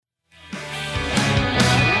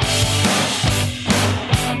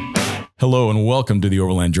Hello and welcome to the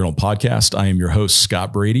Overland Journal podcast. I am your host,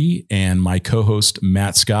 Scott Brady, and my co-host,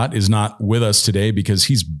 Matt Scott, is not with us today because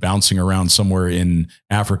he's bouncing around somewhere in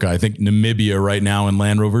Africa. I think Namibia right now in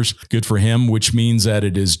Land Rovers. Good for him, which means that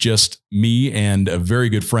it is just me and a very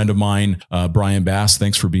good friend of mine, Bryon Bass.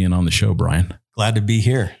 Thanks for being on the show, Bryon. Glad to be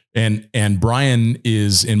here. And Bryon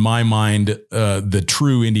is, in my mind, the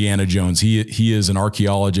true Indiana Jones. He is an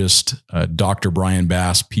archaeologist, Dr. Bryon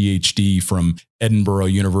Bass, PhD from Edinburgh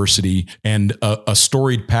University, and a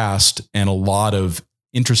storied past and a lot of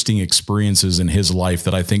interesting experiences in his life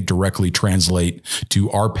that I think directly translate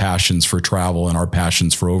to our passions for travel and our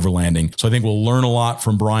passions for overlanding. So I think we'll learn a lot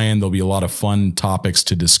from Bryon. There'll be a lot of fun topics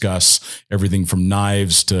to discuss, everything from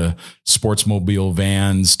knives to sportsmobile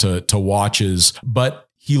vans to watches. But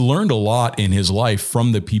he learned a lot in his life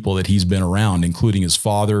from the people that he's been around, including his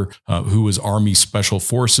father, who was Army Special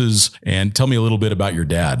Forces. And tell me a little bit about your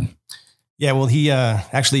dad. Yeah, well, he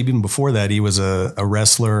actually, even before that, he was a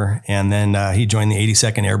wrestler, and then he joined the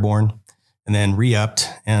 82nd Airborne and then re-upped.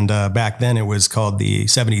 And back then it was called the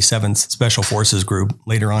 77th Special Forces Group.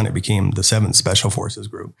 Later on, it became the 7th Special Forces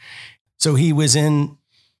Group. So he was in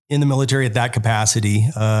the military at that capacity.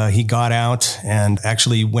 He got out and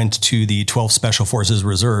actually went to the 12th Special Forces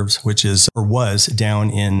Reserves, which was down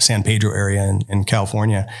in San Pedro area in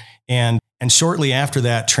California. And shortly after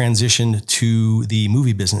that, transitioned to the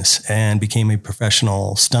movie business and became a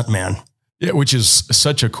professional stuntman. Yeah, which is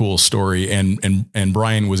such a cool story. And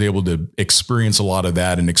Bryon was able to experience a lot of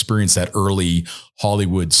that and experience that early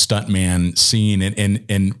Hollywood stuntman scene.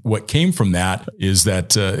 And what came from that is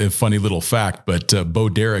that a funny little fact, but Bo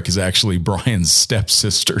Derek is actually Bryon's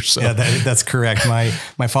stepsister. So yeah, that's correct.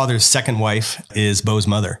 My father's second wife is Bo's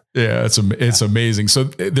mother. Yeah, it's amazing. So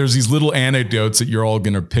there's these little anecdotes that you're all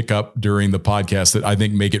going to pick up during the podcast that I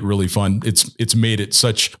think make it really fun. It's made it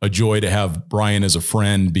such a joy to have Bryon as a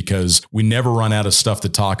friend because we never run out of stuff to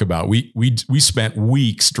talk about. We spent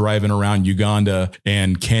weeks driving around Uganda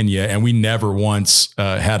and Kenya, and we never once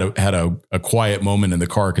had a quiet moment in the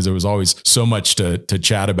car because there was always so much to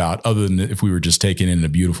chat about, other than if we were just taking in a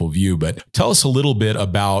beautiful view. But tell us a little bit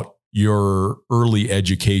about your early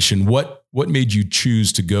education. What made you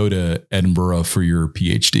choose to go to Edinburgh for your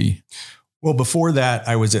PhD? Well, before that,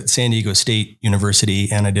 I was at San Diego State University,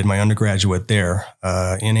 and I did my undergraduate there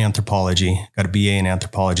in anthropology. Got a BA in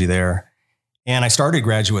anthropology there. And I started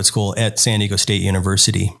graduate school at San Diego State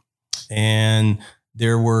University. And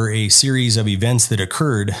there were a series of events that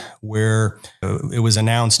occurred where it was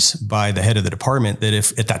announced by the head of the department that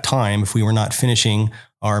if we were not finishing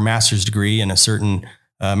our master's degree in a certain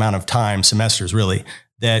amount of time, semesters really,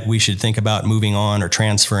 that we should think about moving on or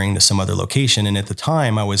transferring to some other location. And at the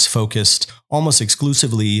time, I was focused almost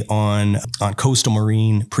exclusively on coastal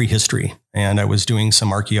marine prehistory. And I was doing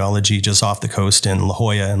some archaeology just off the coast in La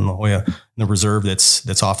Jolla, the reserve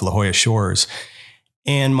that's off La Jolla shores.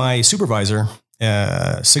 And my supervisor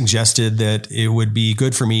suggested that it would be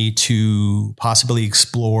good for me to possibly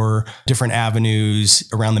explore different avenues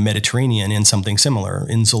around the Mediterranean in something similar,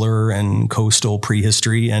 insular and coastal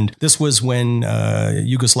prehistory. And this was when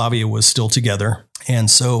Yugoslavia was still together. And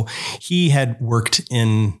so he had worked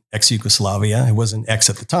in ex-Yugoslavia. It wasn't ex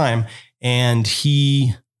at the time. And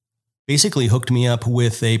he basically hooked me up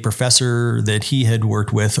with a professor that he had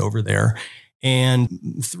worked with over there. And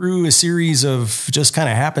through a series of just kind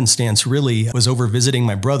of happenstance, really, I was over visiting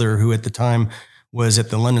my brother, who at the time was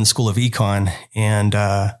at the London School of Econ, and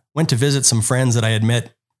went to visit some friends that I had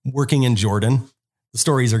met working in Jordan. The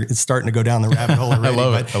stories are starting to go down the rabbit hole already.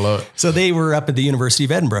 I love it. So they were up at the University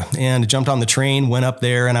of Edinburgh and jumped on the train, went up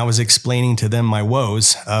there, and I was explaining to them my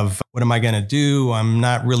woes of what am I going to do? I'm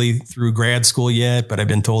not really through grad school yet, but I've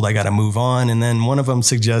been told I got to move on. And then one of them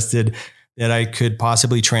suggested that I could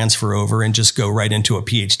possibly transfer over and just go right into a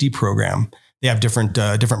PhD program. They have different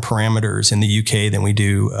parameters in the UK than we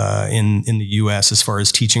do in the US as far as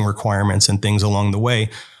teaching requirements and things along the way.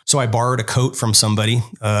 So I borrowed a coat from somebody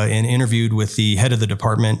and interviewed with the head of the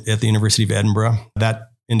department at the University of Edinburgh. That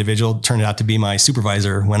individual turned out to be my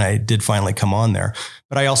supervisor when I did finally come on there.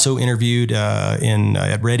 But I also interviewed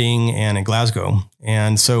at Reading and in Glasgow.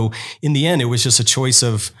 And so in the end, it was just a choice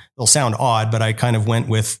of, it'll sound odd, but I kind of went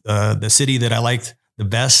with the city that I liked the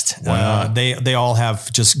best. They all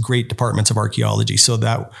have just great departments of archaeology. So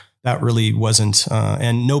that really wasn't,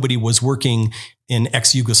 and nobody was working in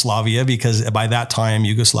ex-Yugoslavia because by that time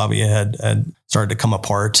Yugoslavia had started to come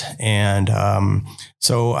apart. And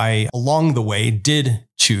so I, along the way, did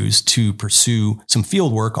choose to pursue some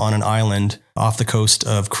field work on an island off the coast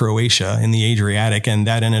of Croatia in the Adriatic. And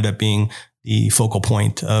that ended up being the focal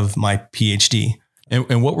point of my PhD.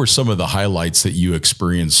 And what were some of the highlights that you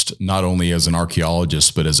experienced, not only as an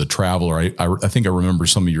archaeologist, but as a traveler? I think I remember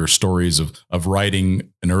some of your stories of riding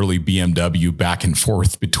an early BMW back and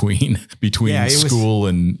forth between school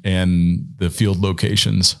and the field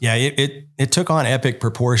locations. Yeah, it took on epic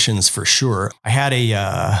proportions for sure. I had it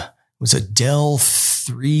was a Dell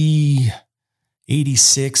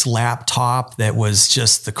 386 laptop that was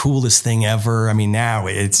just the coolest thing ever. I mean, now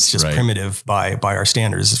it's just primitive by our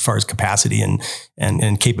standards as far as capacity and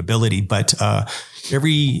capability. But at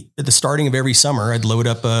the starting of every summer, I'd load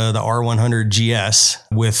up the R100 GS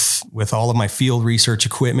with all of my field research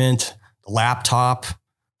equipment, the laptop,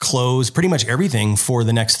 clothes, pretty much everything for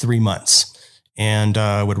the next 3 months. And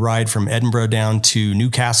would ride from Edinburgh down to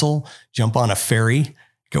Newcastle, jump on a ferry,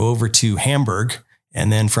 go over to Hamburg. And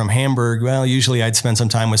then from Hamburg, well, usually I'd spend some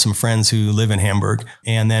time with some friends who live in Hamburg.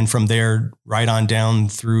 And then from there, right on down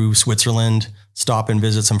through Switzerland, stop and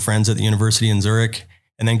visit some friends at the university in Zurich.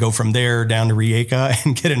 And then go from there down to Rijeka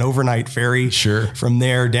and get an overnight ferry. Sure. From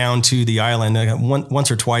there down to the island. Once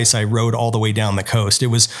or twice I rode all the way down the coast. There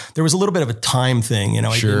was a little bit of a time thing,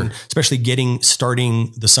 Sure. Especially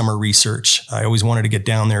starting the summer research. I always wanted to get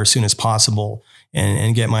down there as soon as possible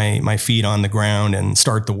and get my feet on the ground and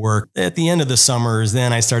start the work. At the end of the summers,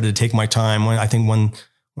 then I started to take my time. I think one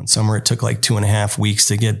summer it took like 2.5 weeks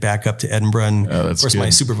to get back up to Edinburgh. And of course, my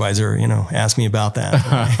supervisor, asked me about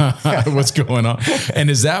that. What's going on? And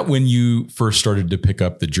is that when you first started to pick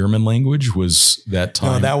up the German language? Was that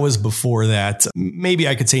time? No, that was before that. Maybe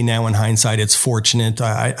I could say now in hindsight, it's fortunate.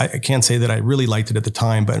 I can't say that I really liked it at the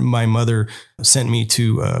time, but my mother sent me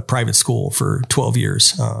to a private school for 12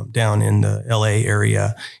 years down in the LA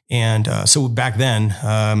area. And so back then,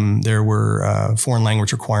 there were foreign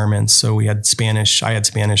language requirements. So we had Spanish. I had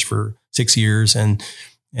Spanish for 6 years and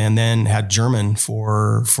then had German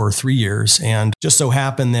for 3 years. And just so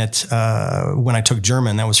happened that when I took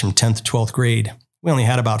German, that was from 10th to 12th grade, we only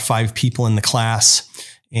had about 5 people in the class.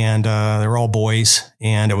 And they were all boys.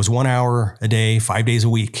 And it was 1 hour a day, 5 days a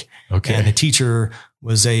week. Okay. And the teacher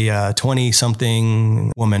was a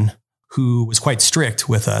 20-something woman who was quite strict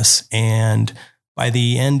with us. And by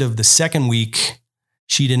the end of the second week,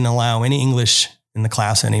 she didn't allow any English in the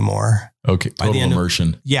class anymore. Okay. Total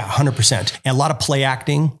immersion. 100%. And a lot of play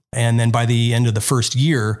acting. And then by the end of the first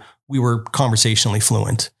year, we were conversationally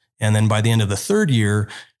fluent. And then by the end of the third year,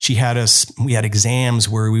 we had exams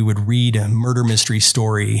where we would read a murder mystery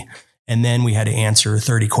story. And then we had to answer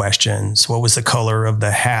 30 questions. What was the color of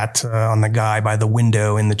the hat on the guy by the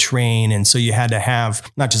window in the train? And so you had to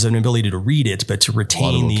have not just an ability to read it, but to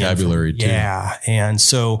retain the vocabulary too. Yeah. And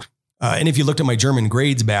so, and if you looked at my German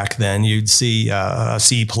grades back then, you'd see a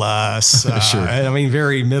C+. Sure. I mean,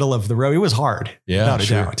 very middle of the road. It was hard. Yeah, without a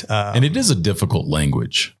doubt. And it is a difficult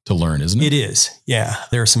language to learn, isn't it? It is. Yeah.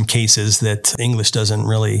 There are some cases that English doesn't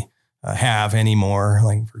really have anymore.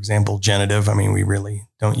 Like, for example, genitive. I mean, we really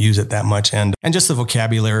don't use it that much. And just the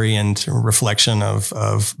vocabulary and reflection of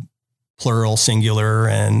plural, singular,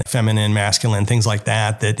 and feminine, masculine, things like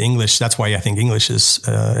that English, that's why I think English is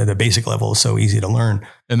at a basic level is so easy to learn.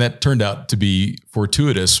 And that turned out to be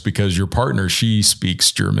fortuitous because your partner, she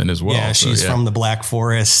speaks German as well. Yeah, she's from the Black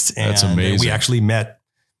Forest. And that's amazing. We actually met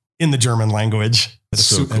in the German language at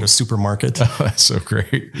a supermarket. Oh, that's so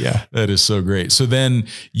great. Yeah. That is so great. So then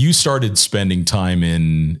you started spending time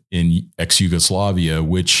in ex-Yugoslavia,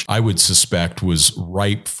 which I would suspect was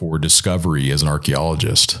ripe for discovery as an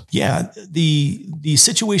archaeologist. Yeah. The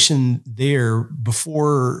situation there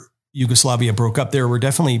before Yugoslavia broke up, there were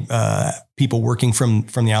definitely people working from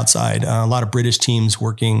the outside. A lot of British teams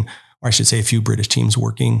working, or I should say a few British teams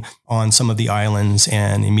working on some of the islands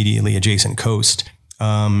and immediately adjacent coast.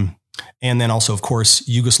 And then also, of course,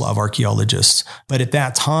 Yugoslav archaeologists. But at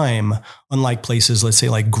that time, unlike places, let's say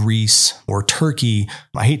like Greece or Turkey,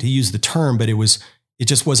 I hate to use the term, but it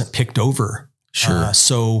just wasn't picked over. Sure.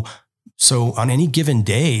 So on any given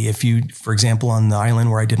day, if you, for example, on the island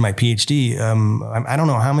where I did my PhD, I don't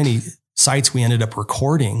know how many sites we ended up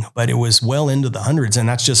recording, but it was well into the hundreds. And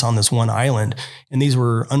that's just on this one island. And these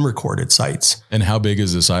were unrecorded sites. And how big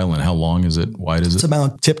is this island? How long is it? Wide is it? It's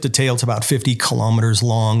about tip to tail. It's about 50 kilometers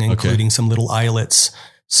long, including some little islets.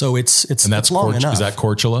 So it's long enough. Is that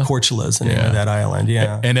Korčula? Korčula is the name of that island.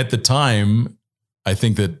 Yeah. And at the time, I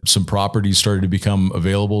think that some properties started to become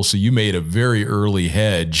available. So you made a very early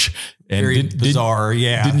hedge. And very bizarre.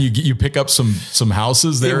 Didn't you pick up some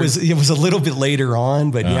houses there? It was a little bit later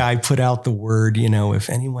on, but I put out the word, if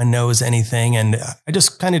anyone knows anything. And I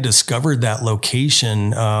just kind of discovered that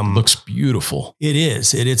location. Looks beautiful. It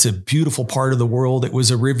is. It's a beautiful part of the world. It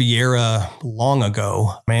was a Riviera long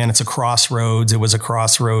ago. Man, it's a crossroads. It was a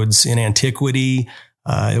crossroads in antiquity.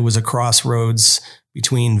 It was a crossroads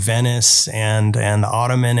between Venice and the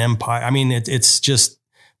Ottoman Empire. I mean, it's just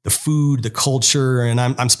the food, the culture, and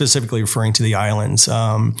I'm specifically referring to the islands.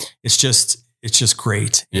 It's just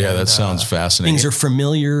great. Yeah, and, that sounds fascinating. Things are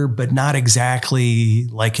familiar, but not exactly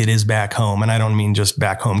like it is back home. And I don't mean just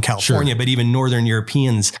back home, California, but even Northern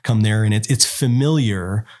Europeans come there and it's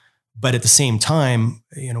familiar. But at the same time,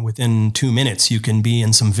 within 2 minutes, you can be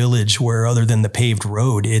in some village where other than the paved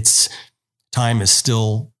road, time is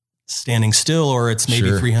still standing still, or it's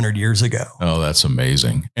maybe 300 years ago. Oh, that's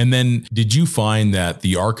amazing. And then did you find that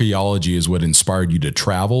the archaeology is what inspired you to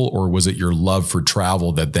travel, or was it your love for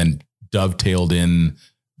travel that then dovetailed in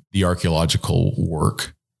the archaeological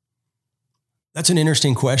work? That's an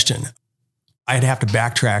interesting question. I'd have to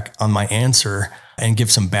backtrack on my answer and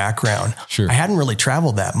give some background. Sure. I hadn't really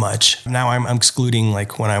traveled that much. Now I'm excluding,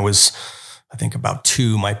 like, when I was, I think, about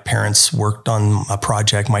 2, my parents worked on a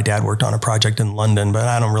project. My dad worked on a project in London, but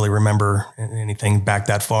I don't really remember anything back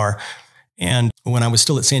that far. And when I was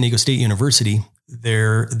still at San Diego State University,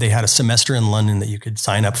 they had a semester in London that you could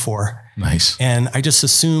sign up for. Nice. And I just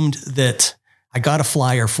assumed that I got a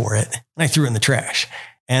flyer for it and I threw it in the trash.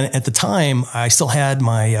 And at the time, I still had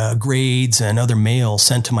my grades and other mail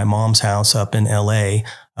sent to my mom's house up in LA,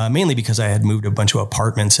 mainly because I had moved a bunch of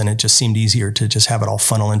apartments and it just seemed easier to just have it all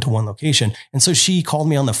funnel into one location. And so she called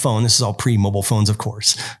me on the phone. This is all pre-mobile phones, of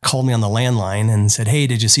course. Called me on the landline and said, "Hey,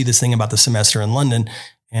 did you see this thing about the semester in London?"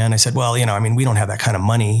 And I said, "Well, I mean, we don't have that kind of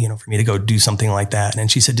money, for me to go do something like that." And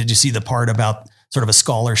she said, "Did you see the part about sort of a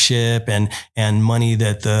scholarship and money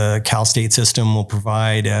that the Cal State system will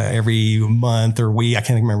provide every month or week?" I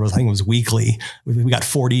can't remember. I think it was weekly. We got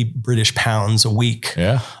 40 British pounds a week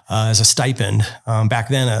as a stipend. Back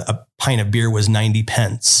then, a pint of beer was 90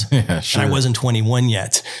 pence. Yeah, sure. And I wasn't 21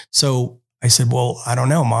 yet. So I said, "Well, I don't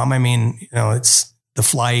know, Mom. I mean, it's the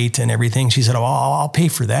flight and everything." She said, "Oh, I'll pay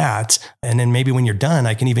for that. And then maybe when you're done,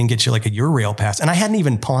 I can even get you like a Eurail pass." And I hadn't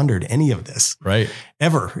even pondered any of this. Right.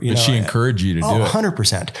 Ever. But she encouraged you to do it.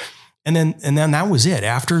 100%. And then that was it.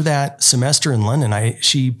 After that semester in London,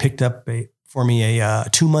 she picked up for me a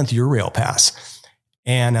 2-month Eurail pass.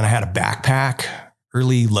 And then I had a backpack,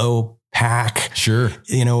 early low pack. Sure.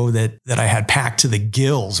 That I had packed to the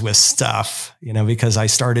gills with stuff, because I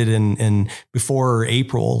started in before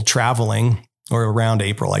April traveling, or around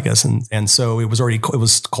April, I guess. And so it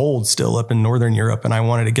was cold still up in Northern Europe, and I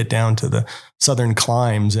wanted to get down to the southern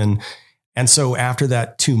climes. And so after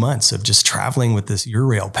that 2 months of just traveling with this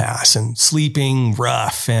Eurail pass and sleeping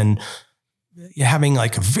rough and having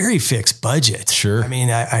like a very fixed budget. Sure. I mean,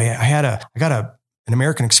 I got an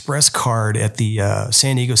American Express card at the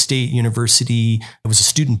San Diego State University. It was a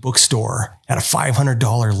student bookstore at a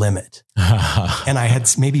 $500 limit. And I had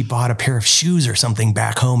maybe bought a pair of shoes or something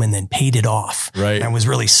back home and then paid it off. Right. And I was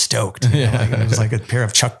really stoked. It was like a pair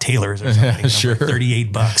of Chuck Taylors or something. Sure. For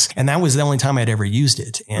 $38. And that was the only time I'd ever used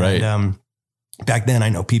it. And back then, I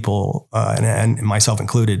know people, and myself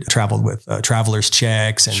included, traveled with traveler's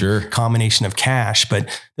checks and combination of cash. But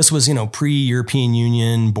this was, pre-European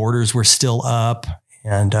Union, borders were still up.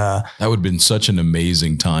 And that would have been such an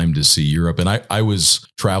amazing time to see Europe. And I was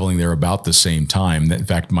traveling there about the same time. In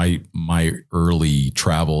fact, my early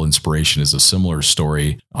travel inspiration is a similar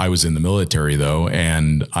story. I was in the military, though,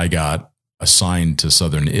 and I got assigned to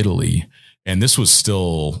southern Italy. And this was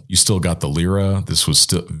you still got the lira. This was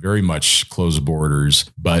still very much closed borders.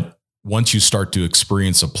 But once you start to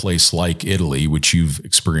experience a place like Italy, which you've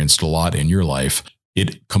experienced a lot in your life,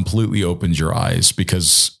 it completely opens your eyes,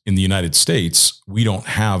 because in the United States, we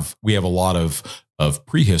have a lot of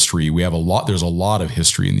prehistory. There's a lot of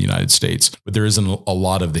history in the United States, but there isn't a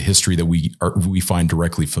lot of the history that we find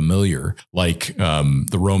directly familiar, like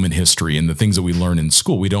the Roman history and the things that we learn in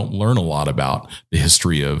school. We don't learn a lot about the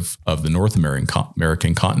history of the North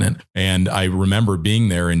American continent. And I remember being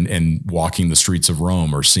there and walking the streets of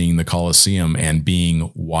Rome or seeing the Colosseum and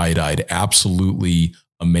being wide-eyed, absolutely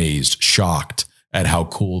amazed, shocked at how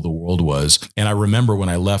cool the world was. And I remember when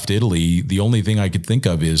I left Italy, the only thing I could think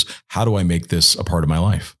of is, how do I make this a part of my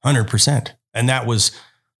life? 100%. And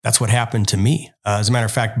that's what happened to me. As a matter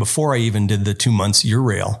of fact, before I even did the 2 months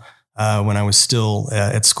Eurail, when I was still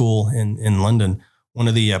at school in London, one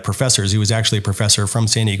of the professors, he was actually a professor from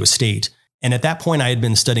San Diego State. And at that point, I had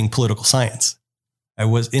been studying political science. I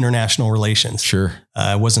was international relations. Sure.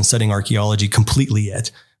 I wasn't studying archaeology completely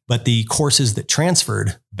yet. But the courses that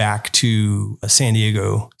transferred back to San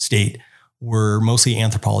Diego State were mostly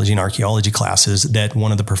anthropology and archaeology classes that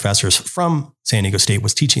one of the professors from San Diego State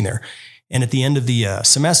was teaching there. And at the end of the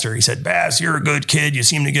semester, he said, "Bass, you're a good kid. You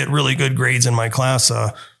seem to get really good grades in my class.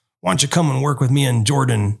 Why don't you come and work with me in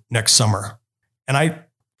Jordan next summer?" And I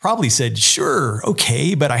probably said, sure,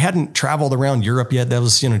 okay. But I hadn't traveled around Europe yet. That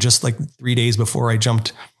was, just like 3 days before I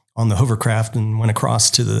jumped on the hovercraft and went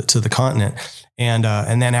across to the continent. And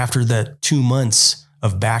then after the 2 months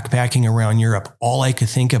of backpacking around Europe, all I could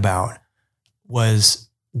think about was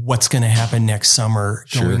what's going to happen next summer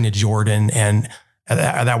going to Jordan. And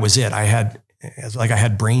that was it. I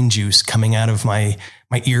had brain juice coming out of my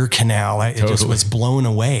ear canal. It just was blown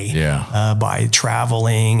away by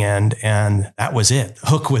traveling. And that was it. The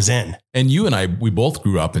hook was in. And you and I, we both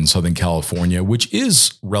grew up in Southern California, which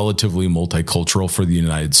is relatively multicultural for the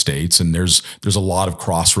United States. And there's a lot of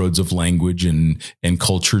crossroads of language and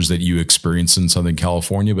cultures that you experience in Southern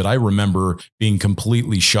California. But I remember being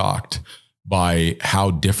completely shocked by how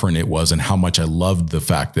different it was and how much I loved the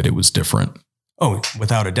fact that it was different. Oh,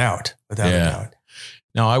 without a doubt. Without a doubt.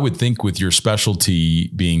 Now, I would think with your specialty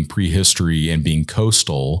being prehistory and being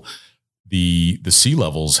coastal, the sea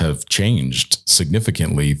levels have changed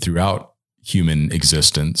significantly throughout human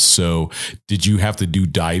existence. So did you have to do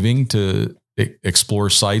diving to explore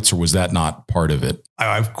sites, or was that not part of it?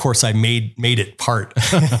 Of course, I made it part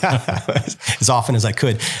as often as I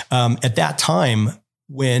could. At that time,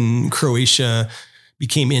 when Croatia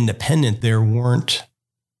became independent, there weren't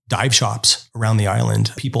dive shops around the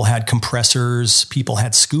island. People had compressors, people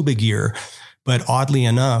had scuba gear. But oddly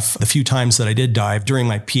enough, the few times that I did dive during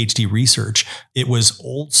my PhD research, it was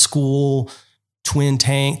old school twin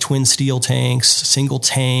steel tanks, single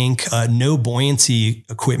tank, no buoyancy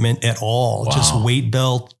equipment at all, just weight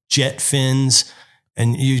belt, jet fins,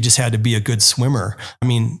 and you just had to be a good swimmer. I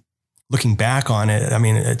mean, looking back on it,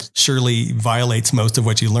 it surely violates most of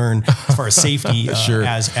what you learn as far as safety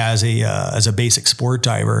as a basic sport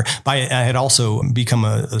diver. But I had also become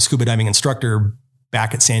a scuba diving instructor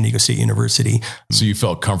back at San Diego State University. So you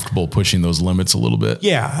felt comfortable pushing those limits a little bit?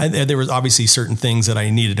 Yeah. There was obviously certain things that I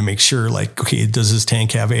needed to make sure, like, okay, does this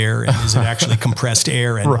tank have air? And is it actually compressed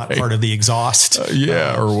air and not part of the exhaust?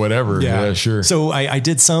 Or whatever. Yeah, sure. So I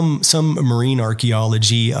did some marine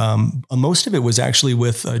archaeology. Most of it was actually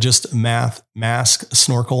with just mask,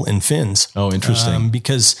 snorkel, and fins. Oh, interesting.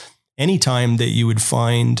 Because anytime that you would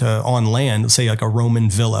find on land, say like a Roman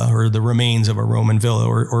villa or the remains of a Roman villa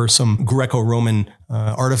or some Greco-Roman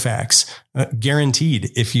artifacts, guaranteed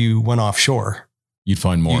if you went offshore, you'd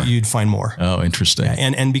find more. You'd find more. Oh, interesting. Yeah,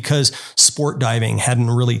 and because sport diving hadn't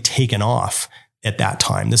really taken off at that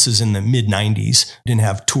time, this is in the mid 90s, didn't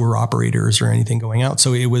have tour operators or anything going out.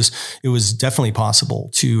 So it was definitely possible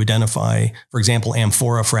to identify, for example,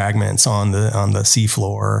 amphora fragments on the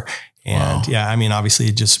seafloor. And obviously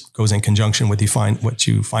it just goes in conjunction with what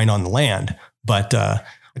you find on the land. But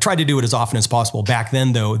I tried to do it as often as possible. Back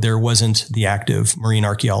then, though, there wasn't the active marine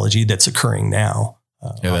archaeology that's occurring now.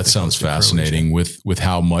 That sounds fascinating with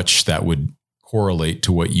how much that would correlate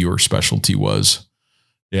to what your specialty was.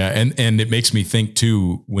 Yeah. And it makes me think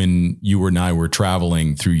too, when you and I were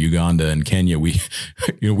traveling through Uganda and Kenya, we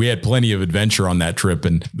had plenty of adventure on that trip.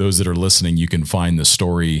 And those that are listening, you can find the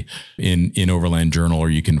story in Overland Journal, or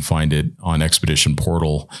you can find it on Expedition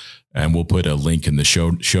Portal. And we'll put a link in the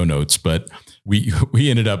show notes. But we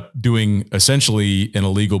ended up doing essentially an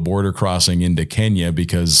illegal border crossing into Kenya,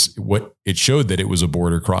 because what it showed that it was a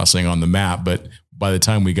border crossing on the map. But by the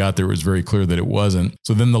time we got there, it was very clear that it wasn't.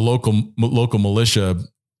 So then the local militia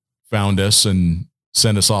found us and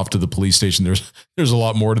sent us off to the police station. There's a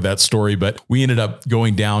lot more to that story, but we ended up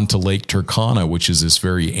going down to Lake Turkana, which is this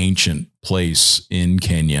very ancient place in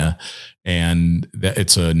Kenya. And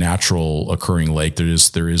it's a natural occurring lake.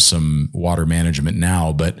 There is some water management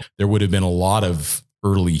now, but there would have been a lot of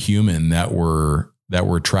early human that were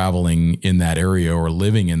traveling in that area or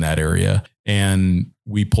living in that area. And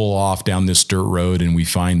we pull off down this dirt road and we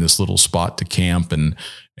find this little spot to camp, and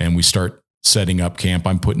we start setting up camp.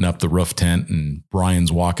 I'm putting up the roof tent and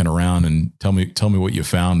Bryon's walking around, and tell me what you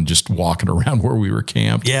found just walking around where we were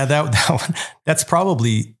camped. Yeah, that's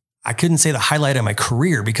probably, I couldn't say the highlight of my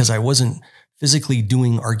career, because I wasn't physically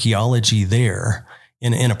doing archaeology there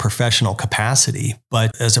in a professional capacity,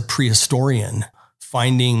 but as a prehistorian,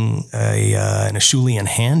 finding an Acheulean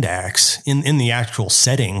hand axe in the actual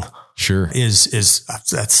setting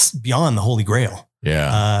that's beyond the Holy Grail.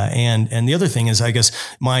 Yeah. And the other thing is, I guess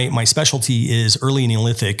my specialty is early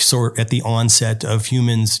Neolithic, so at the onset of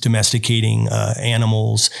humans domesticating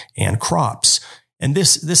animals and crops. And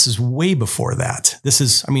this is way before that. This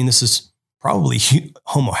is probably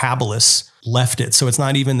Homo habilis left it. So it's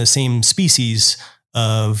not even the same species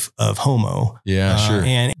of Homo. Yeah, sure.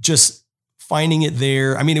 And just finding it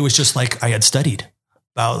there, it was just like I had studied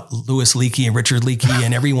about Louis Leakey and Richard Leakey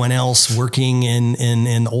and everyone else working in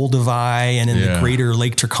Olduvai and in the greater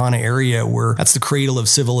Lake Turkana area, where that's the cradle of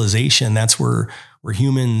civilization. That's where where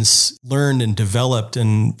humans learned and developed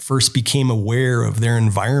and first became aware of their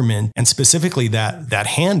environment, and specifically that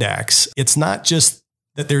hand axe. It's not just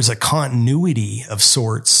that there's a continuity of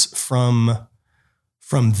sorts from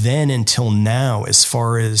then until now, as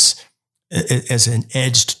far as an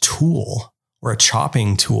edged tool or a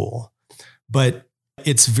chopping tool. But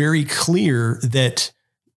it's very clear that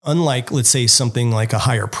unlike, let's say, something like a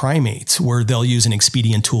higher primate, where they'll use an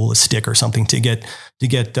expedient tool, a stick or something to get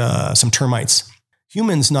some termites,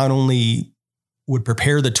 humans not only would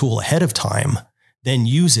prepare the tool ahead of time, then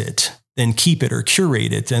use it, then keep it or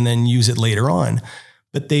curate it, and then use it later on.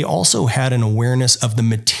 But they also had an awareness of the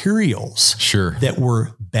materials that were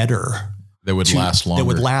better. That would last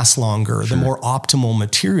longer. Sure. The more optimal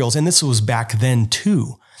materials. And this was back then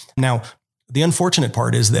too. Now, the unfortunate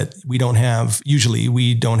part is that we don't have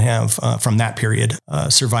from that period,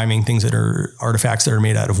 surviving things that are artifacts that are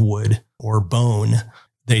made out of wood or bone.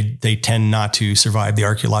 They tend not to survive the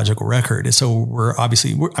archaeological record. So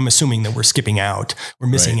I'm assuming that we're skipping out, we're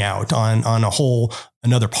missing out on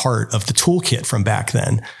another part of the toolkit from back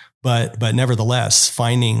then. But nevertheless,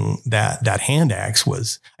 finding that hand axe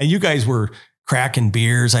and you guys were cracking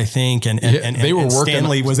beers, I think, and they were working.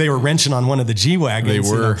 Stanley they were wrenching on one of the G-Wagons.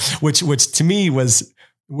 They were, which to me was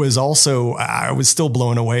also, I was still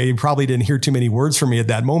blown away. You probably didn't hear too many words from me at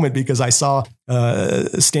that moment, because I saw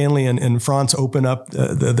Stanley and Franz open up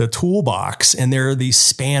the toolbox, and there are these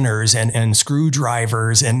spanners and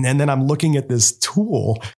screwdrivers. And then I'm looking at this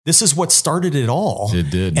tool. This is what started it all. It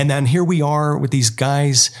did. And then here we are with these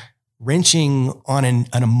guys wrenching on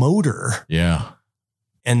a motor. Yeah.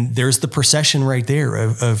 And there's the procession right there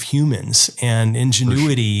of humans and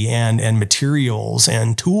ingenuity and materials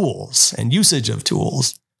and tools and usage of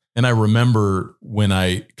tools. And I remember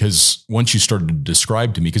because once you started to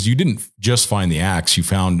describe to me, because you didn't just find the axe, you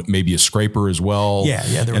found maybe a scraper as well.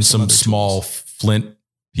 Yeah. There and some small flint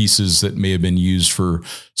pieces that may have been used for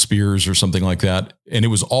spears or something like that. And it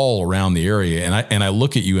was all around the area. And I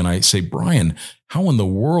look at you and I say, Bryon, how in the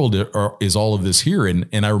world is all of this here? And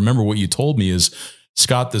I remember what you told me is,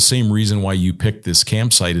 Scott, the same reason why you picked this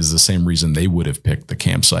campsite is the same reason they would have picked the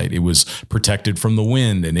campsite. It was protected from the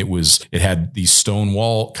wind, and it had these stone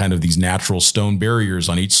wall, kind of these natural stone barriers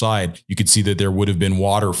on each side. You could see that there would have been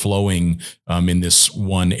water flowing in this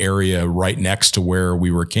one area right next to where we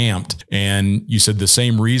were camped. And you said the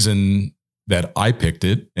same reason that I picked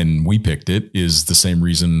it and we picked it is the same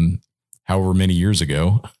reason however many years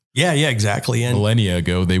ago. Yeah, exactly. And millennia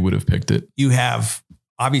ago, they would have picked it. You have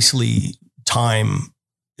obviously time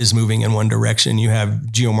is moving in one direction. You have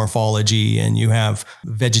geomorphology and you have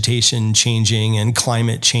vegetation changing and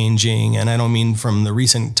climate changing. And I don't mean from the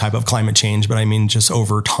recent type of climate change, but I mean just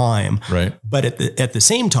over time. Right. But at the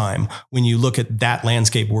same time, when you look at that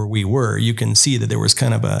landscape where we were, you can see that there was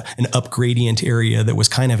kind of an up gradient area that was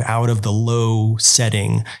kind of out of the low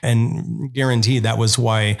setting, and guarantee that was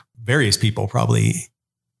why various people probably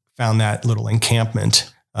found that little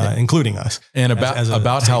encampment, including us. And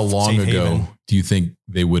about how long ago do you think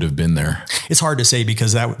they would have been there? It's hard to say,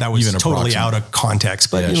 because that was totally out of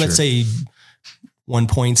context. But let's say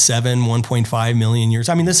 1.7, 1.5 million years.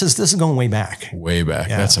 I mean, this is going way back. Way back.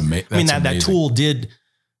 Yeah. That's amazing. I mean, that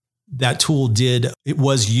tool did. It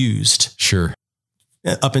was used. Sure.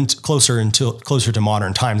 Up and closer to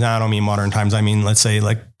modern times. Now, I don't mean modern times. I mean, let's say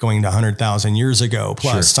like going to 100,000 years ago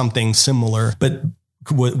plus something similar, but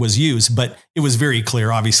was used. But it was very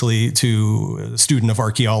clear, obviously, to a student of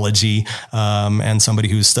archaeology and somebody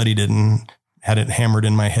who's studied it and had it hammered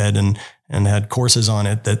in my head and had courses on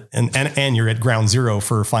it, that and you're at ground zero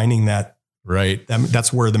for finding that. Right.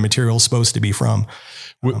 That's where the material is supposed to be from.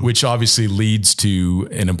 Which obviously leads to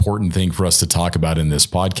an important thing for us to talk about in this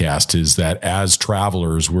podcast, is that as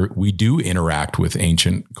travelers, we do interact with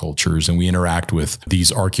ancient cultures, and we interact with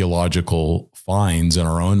these archaeological finds in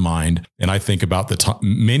our own mind. And I think about the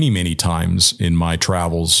many, many times in my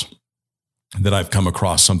travels that I've come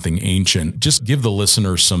across something ancient. Just give the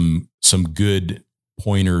listener some good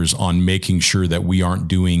pointers on making sure that we aren't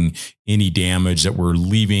doing any damage, that we're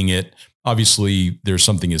leaving it. Obviously, there's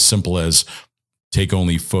something as simple as take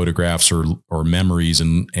only photographs or memories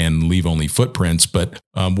and leave only footprints. But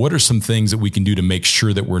what are some things that we can do to make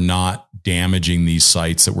sure that we're not damaging these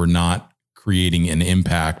sites, that we're not creating an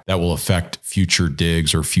impact that will affect future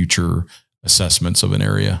digs or future assessments of an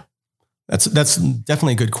area? That's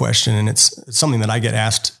definitely a good question. And it's something that I get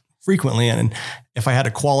asked frequently. And if I had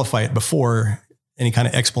to qualify it before any kind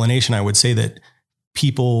of explanation, I would say that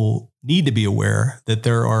people need to be aware that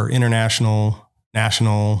there are international,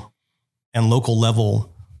 national, and local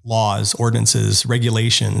level laws, ordinances,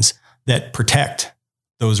 regulations that protect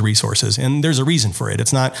those resources. And there's a reason for it.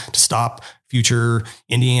 It's not to stop future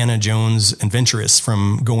Indiana Jones adventurists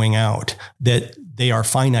from going out, that they are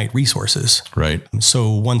finite resources. Right.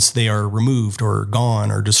 So once they are removed or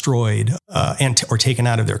gone or destroyed or taken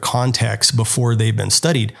out of their context before they've been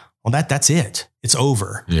studied, well, that's it. It's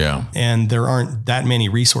over. Yeah. And there aren't that many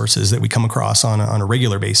resources that we come across on a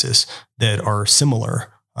regular basis that are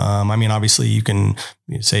similar. I mean, obviously you can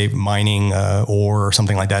say mining ore or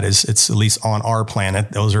something like that it's at least on our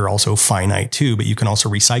planet. Those are also finite too, but you can also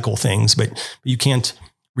recycle things, but you can't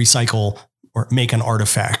recycle or make an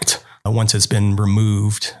artifact once it's been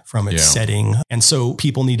removed from its setting. And so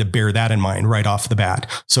people need to bear that in mind right off the bat.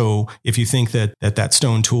 So if you think that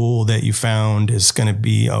stone tool that you found is going to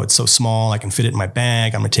be, it's so small, I can fit it in my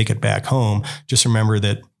bag, I'm going to take it back home, just remember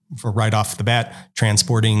that for right off the bat,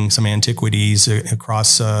 transporting some antiquities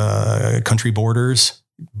across country borders,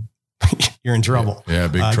 you're in trouble. Yeah,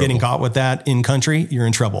 big trouble. Getting caught with that in country, you're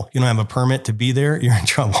in trouble. You don't have a permit to be there, you're in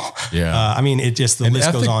trouble. Yeah. I mean, the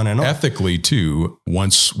list goes on and on. Ethically too,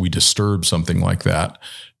 once we disturb something like that,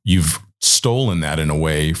 you've stolen that in a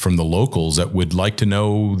way from the locals that would like to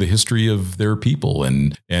know the history of their people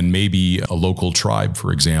and maybe a local tribe,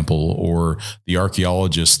 for example, or the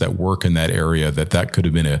archaeologists that work in that area, that could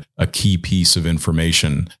have been a key piece of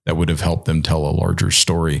information that would have helped them tell a larger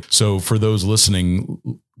story. So for those listening,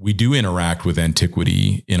 we do interact with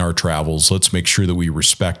antiquity in our travels. Let's make sure that we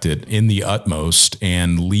respect it in the utmost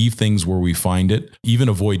and leave things where we find it. Even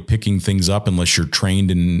avoid picking things up unless you're trained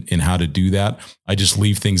in how to do that. I just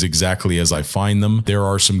leave things exactly as I find them. There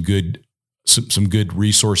are some good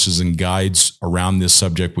resources and guides around this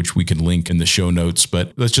subject, which we can link in the show notes.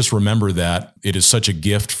 But let's just remember that it is such a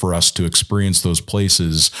gift for us to experience those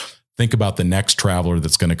places. Think about the next traveler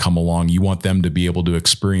that's going to come along. You want them to be able to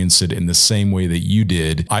experience it in the same way that you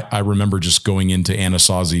did. I remember just going into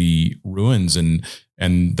Anasazi ruins and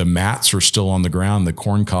the mats are still on the ground. The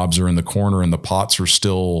corn cobs are in the corner and the pots are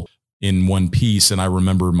still in one piece. And I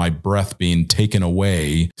remember my breath being taken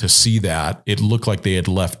away to see that. It looked like they had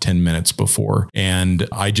left 10 minutes before. And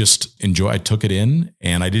I took it in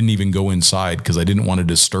and I didn't even go inside because I didn't want to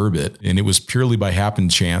disturb it. And it was purely by happen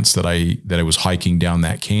chance that I was hiking down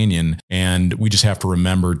that canyon. And we just have to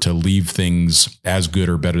remember to leave things as good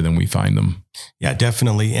or better than we find them. Yeah,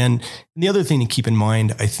 definitely. And the other thing to keep in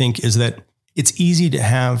mind, I think, is that it's easy to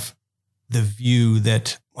have the view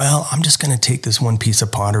that, well, I'm just going to take this one piece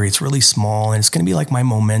of pottery. It's really small and it's going to be like my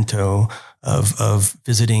memento of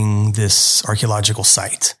visiting this archaeological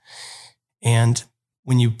site. And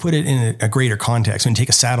when you put it in a greater context, when you take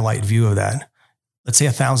a satellite view of that, let's say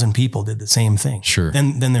 1,000 people did the same thing. Sure.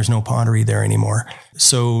 Then there's no pottery there anymore.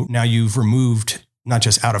 So now you've removed, not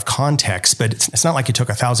just out of context, but it's not like you took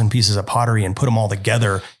 1,000 pieces of pottery and put them all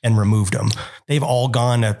together and removed them. They've all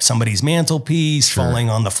gone to somebody's mantelpiece, sure, falling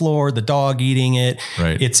on the floor, the dog eating it.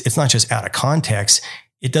 Right. It's not just out of context.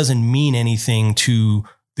 It doesn't mean anything to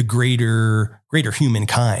the greater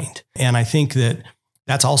humankind. And I think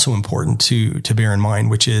that's also important to bear in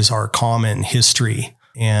mind, which is our common history.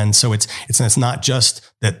 And so it's not just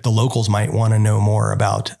that the locals might want to know more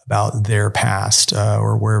about their past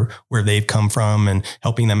or where they've come from and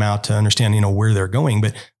helping them out to understand, where they're going,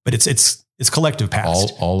 but it's collective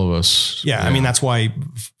past. All of us. Yeah. I mean, that's why,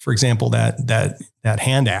 for example, that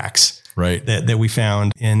hand axe, right, that we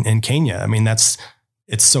found in Kenya. I mean, it's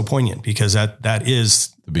so poignant because that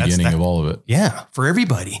is the beginning of all of it. Yeah. For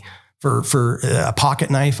everybody, for a pocket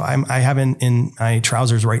knife, I have in my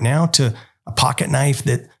trousers right now, to a pocket knife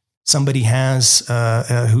that somebody has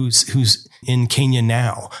who's in Kenya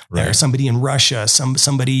now, right, or somebody in Russia,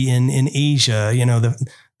 somebody in Asia.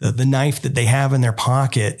 The knife that they have in their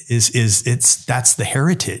pocket that's the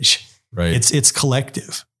heritage. Right. It's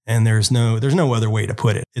collective, and there's no other way to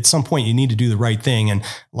put it. At some point, you need to do the right thing, and a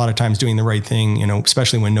lot of times doing the right thing,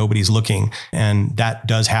 especially when nobody's looking, and that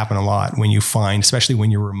does happen a lot when you find, especially when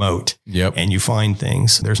you're remote. Yep. And you find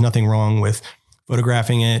things. There's nothing wrong with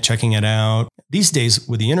photographing it, checking it out. These days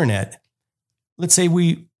with the internet, let's say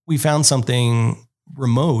we found something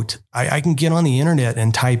remote. I can get on the internet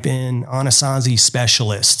and type in Anasazi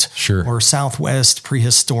specialist, sure, or Southwest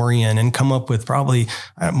prehistorian, and come up with probably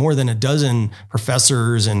more than a dozen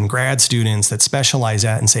professors and grad students that specialize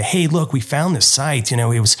at and say, hey, look, we found this site.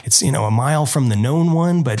 It's a mile from the known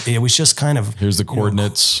one, but it was just kind of, here's the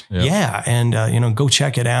coordinates. Yep. Yeah. And, go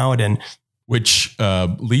check it out. And which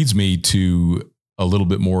leads me to a little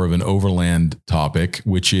bit more of an overland topic,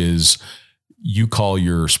 which is you call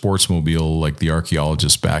your sportsmobile like the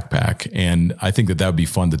archaeologist's backpack. And I think that would be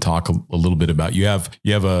fun to talk a little bit about. You have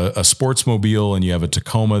a sportsmobile and you have a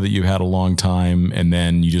Tacoma that you had a long time. And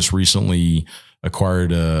then you just recently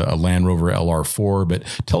acquired a Land Rover LR4. But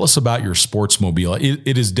tell us about your Sportsmobile.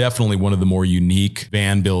 It is definitely one of the more unique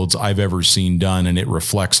van builds I've ever seen done, and it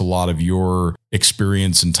reflects a lot of your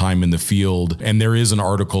experience and time in the field. And there is an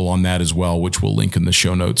article on that as well, which we'll link in the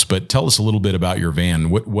show notes. But tell us a little bit about your van.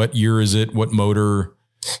 What year is it? What motor?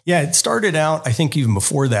 Yeah, it started out, I think even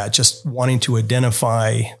before that, just wanting to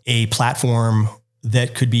identify a platform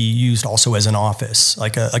that could be used also as an office,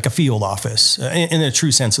 like a field office, in a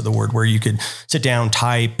true sense of the word, where you could sit down,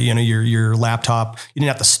 type, your laptop. You didn't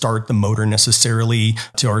have to start the motor necessarily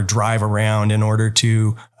or drive around in order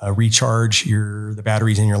to recharge the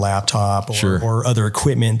batteries in your laptop or other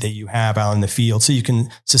equipment that you have out in the field, so you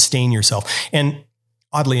can sustain yourself. And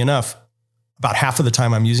oddly enough, about half of the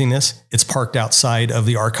time I'm using this, it's parked outside of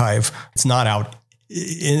the archive. It's not out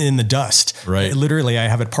in the dust. Right. Literally, I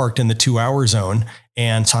have it parked in the 2-hour zone.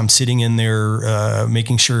 And so I'm sitting in there,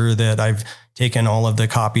 making sure that I've taken all of the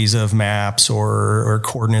copies of maps or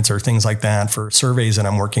coordinates or things like that for surveys that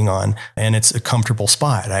I'm working on. And it's a comfortable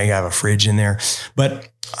spot. I have a fridge in there, but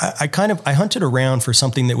I hunted around for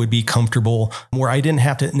something that would be comfortable, where I didn't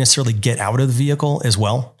have to necessarily get out of the vehicle as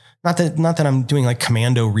well. Not that I'm doing like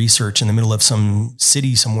commando research in the middle of some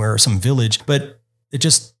city somewhere or some village, but it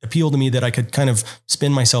just appealed to me that I could kind of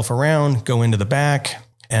spin myself around, go into the back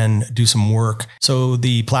and do some work. So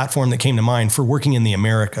the platform that came to mind for working in the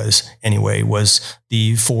Americas anyway was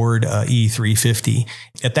the Ford E350.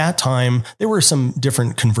 At that time, there were some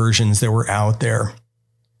different conversions that were out there.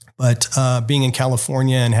 But being in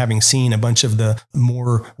California and having seen a bunch of the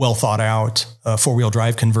more well thought out four-wheel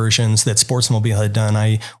drive conversions that Sportsmobile had done,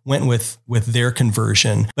 I went with their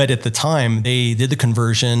conversion. But at the time, they did the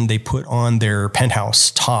conversion. They put on their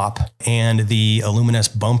penthouse top and the aluminous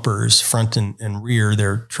bumpers, front and rear,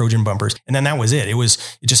 their Trojan bumpers. And then that was it.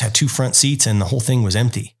 It just had 2 front seats and the whole thing was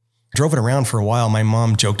empty. Drove it around for a while. My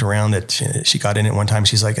mom joked around that she got in it one time.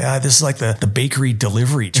 She's like, this is like the bakery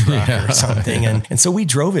delivery truck or something. Yeah. And so we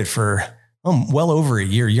drove it for well over a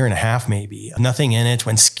year and a half, maybe. Nothing in it,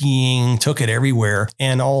 went skiing, took it everywhere.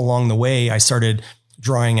 And all along the way, I started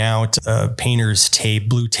drawing out painter's tape,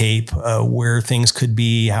 blue tape, where things could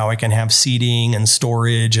be, how I can have seating and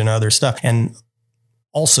storage and other stuff. And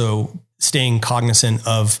also staying cognizant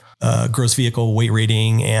of gross vehicle weight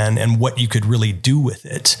rating and what you could really do with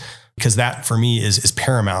it. Because that for me is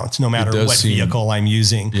paramount, no matter what vehicle I'm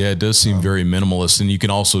using. Yeah, it does seem very minimalist. And you can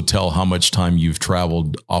also tell how much time you've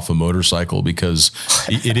traveled off a motorcycle, because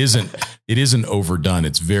it isn't overdone.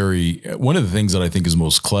 It's one of the things that I think is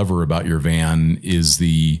most clever about your van is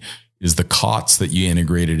the cots that you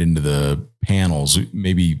integrated into the panels.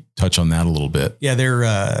 Maybe touch on that a little bit. Yeah,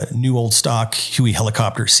 they're new old stock Huey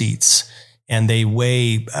helicopter seats. And they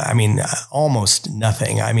weigh, almost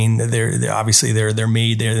nothing. They're obviously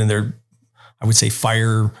made there, and they're, I would say,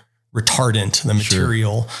 fire retardant, the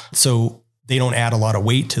material. Sure. So they don't add a lot of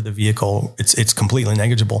weight to the vehicle. It's completely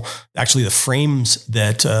negligible. Actually, the frames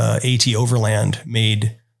that AT Overland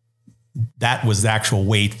made, that was the actual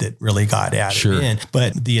weight that really got added in.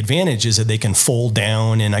 But the advantage is that they can fold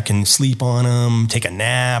down and I can sleep on them, take a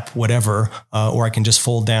nap, whatever, or I can just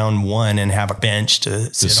fold down one and have a bench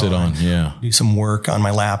to sit on. Yeah. Do some work on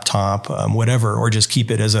my laptop, whatever, or just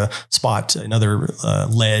keep it as a spot, another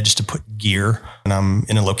ledge to put gear when I'm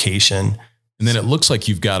in a location. And then it looks like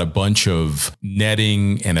you've got a bunch of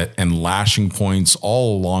netting and lashing points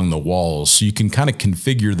all along the walls. So you can kind of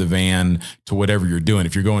configure the van to whatever you're doing.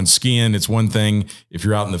 If you're going skiing, it's one thing. If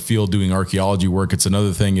you're out in the field doing archaeology work, it's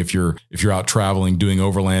another thing. If you're out traveling, doing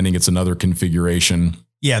overlanding, it's another configuration.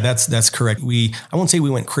 Yeah, that's correct. I won't say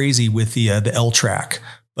we went crazy with the L-track,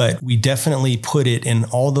 but we definitely put it in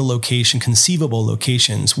all the conceivable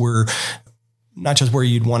locations where not just where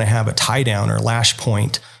you'd want to have a tie down or lash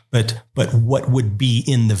point, but what would be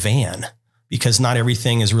in the van, because not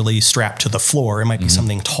everything is really strapped to the floor. It might be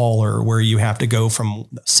something taller where you have to go from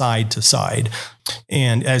side to side.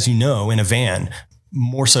 And as you know, in a van,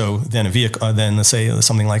 more so than a vehicle, than let's say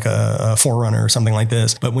something like a 4Runner or something like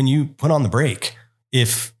this. But when you put on the brake,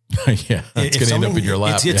 it's going to end up in your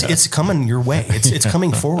lap. It's coming your way. It's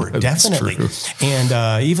coming forward, definitely.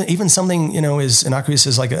 And even something as innocuous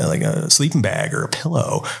as like a sleeping bag or a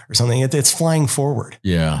pillow or something, it's flying forward.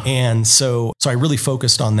 Yeah. And so I really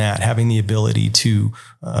focused on that, having the ability to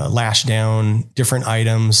lash down different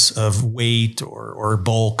items of weight or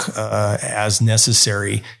bulk as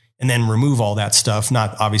necessary. And then remove all that stuff,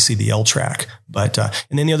 not obviously the L-track, but,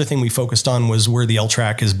 and then the other thing we focused on was where the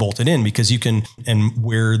L-track is bolted in, because and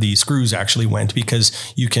where the screws actually went,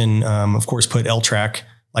 because you can, of course, put L-track,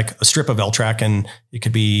 like a strip of L-track, and it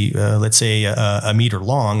could be, let's say a meter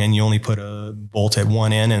long, and you only put a bolt at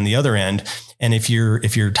one end and the other end. And if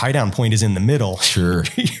your tie down point is in the middle, sure,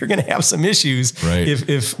 you're going to have some issues right.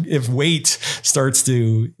 if weight starts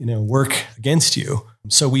to, work against you.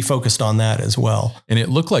 So we focused on that as well. And it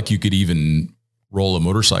looked like you could even roll a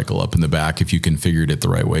motorcycle up in the back if you configured it the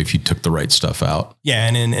right way, if you took the right stuff out. Yeah.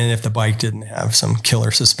 And if the bike didn't have some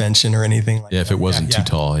killer suspension or anything like that. Yeah. If it wasn't too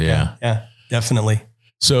tall. Yeah. Yeah, definitely.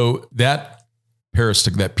 So that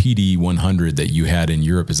Parastick, that PD 100 that you had in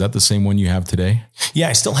Europe, is that the same one you have today? Yeah,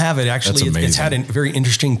 I still have it. Actually, it's had a very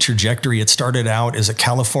interesting trajectory. It started out as a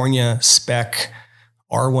California spec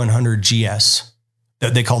R100 GS.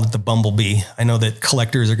 They called it the Bumblebee. I know that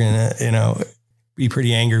collectors are going to, be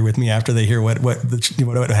pretty angry with me after they hear what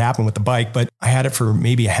happened with the bike. But I had it for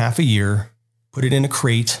maybe a half a year, put it in a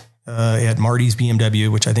crate at Marty's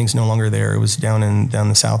BMW, which I think is no longer there. It was down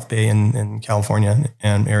the South Bay in California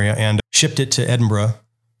and area, and shipped it to Edinburgh.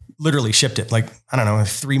 Literally shipped it. Like, I don't know,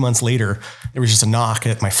 3 months later, there was just a knock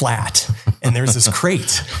at my flat and there was this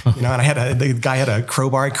crate, and the guy had a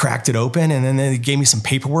crowbar, I cracked it open, and then they gave me some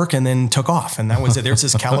paperwork and then took off. And that was it. There's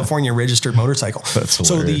this California registered motorcycle. That's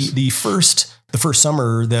hilarious. So the first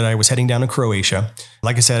summer that I was heading down to Croatia,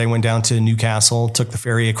 like I said, I went down to Newcastle, took the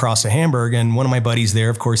ferry across to Hamburg, and one of my buddies there,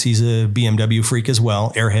 of course, he's a BMW freak as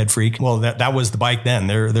well, airhead freak. Well, that was the bike then.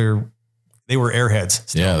 They were airheads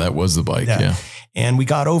still. Yeah, that was the bike. Yeah. And I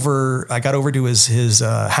got over to his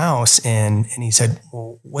house, and he said,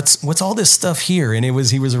 well, what's all this stuff here? And he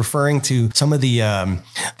was referring to some of the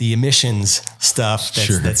emissions stuff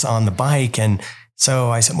that's on the bike. And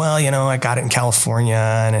so I said, well, I got it in California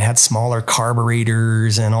and it had smaller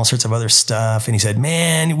carburetors and all sorts of other stuff. And he said,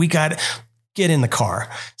 man, we got get in the car.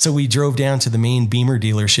 So we drove down to the main Beamer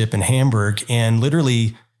dealership in Hamburg, and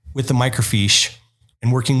literally with the microfiche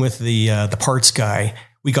and working with the parts guy,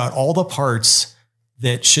 we got all the parts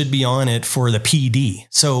that should be on it for the PD.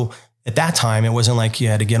 So at that time, it wasn't like you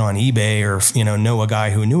had to get on eBay or, know a guy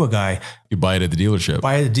who knew a guy. You buy it at the dealership.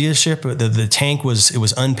 The tank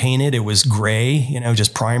was unpainted. It was gray,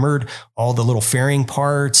 just primered, all the little fairing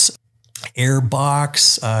parts, air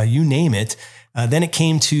box, you name it. Then it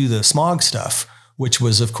came to the smog stuff, which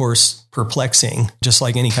was, of course, perplexing, just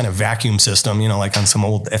like any kind of vacuum system, like on some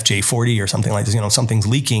old FJ40 or something like this, something's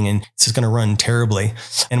leaking and it's just going to run terribly.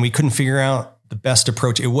 And we couldn't figure out the best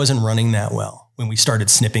approach. It wasn't running that well when we started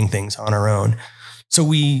snipping things on our own. So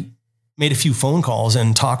we made a few phone calls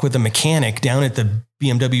and talked with a mechanic down at the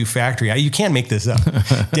BMW factory. You can't make this up.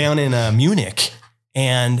 Down in Munich.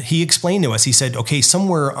 And he explained to us, he said, okay,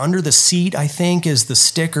 somewhere under the seat, I think, is the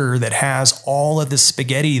sticker that has all of the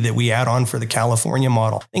spaghetti that we add on for the California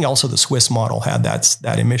model. I think also the Swiss model had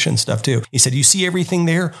that emission stuff too. He said, you see everything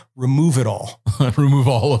there? Remove it all. Remove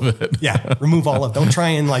all of it. Yeah, remove all of it. Don't try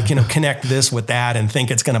and connect this with that and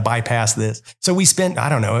think it's going to bypass this. So we spent, I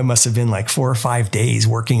don't know, it must have been like 4 or 5 days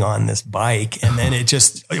working on this bike. And then it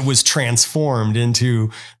was transformed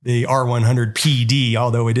into the R100 PD,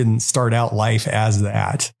 although it didn't start out life as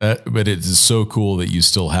that. But it is so cool that you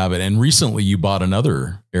still have it. And recently you bought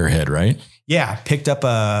another airhead, right? Yeah, picked up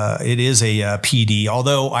it is a PD,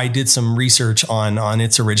 although I did some research on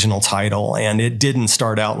its original title, and it didn't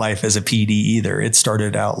start out life as a PD either. It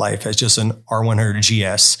started out life as just an R100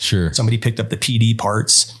 GS. Sure. Somebody picked up the PD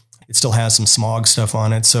parts. It still has some smog stuff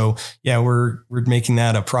on it. So yeah, we're making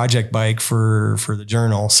that a project bike for the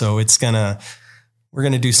journal. So we're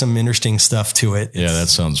going to do some interesting stuff to it. Yeah, that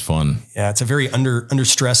sounds fun. Yeah, it's a very under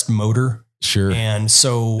stressed motor. Sure. And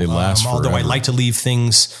so they last although forever. I like to leave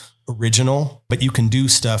things original, but you can do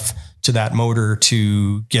stuff to that motor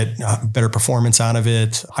to get better performance out of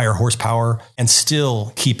it, higher horsepower, and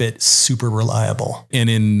still keep it super reliable. And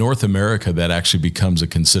in North America, that actually becomes a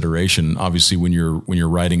consideration. Obviously, when you're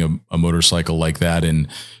riding a motorcycle like that in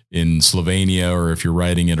Slovenia, or if you're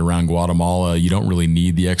riding it around Guatemala, you don't really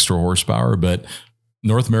need the extra horsepower, but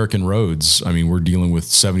North American roads, I mean, we're dealing with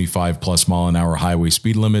 75 plus mile an hour highway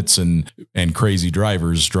speed limits and crazy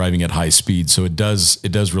drivers driving at high speed. So it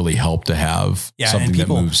does really help to have something that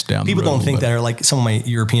moves down. People don't think that, are like some of my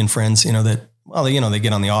European friends, they get on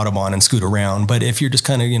the Autobahn and scoot around. But if you're just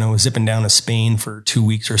kind of, zipping down to Spain for 2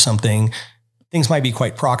 weeks or something, things might be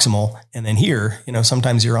quite proximal. And then here,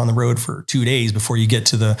 sometimes you're on the road for 2 days before you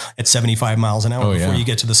get at 75 miles an hour, before you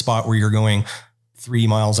get to the spot where you're going 3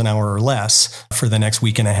 miles an hour or less for the next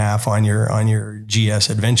week and a half on your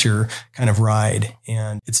GS adventure kind of ride.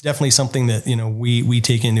 And it's definitely something that, we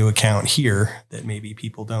take into account here that maybe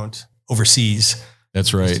people don't overseas.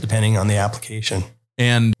 That's right. Depending on the application.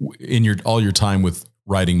 And in all your time with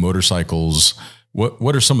riding motorcycles,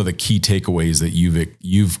 what are some of the key takeaways that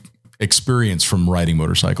you've experienced from riding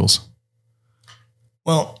motorcycles?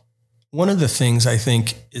 Well, one of the things I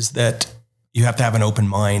think is that you have to have an open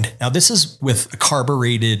mind. Now, this is with a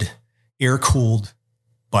carbureted, air-cooled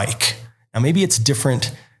bike. Now, maybe it's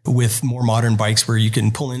different with more modern bikes where you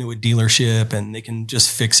can pull into a dealership and they can just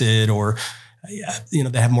fix it, or, they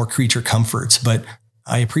have more creature comforts. But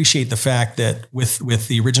I appreciate the fact that with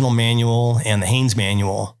the original manual and the Haynes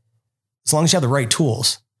manual, as long as you have the right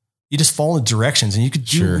tools, you just follow the directions and you could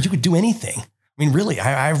do anything. I mean, really,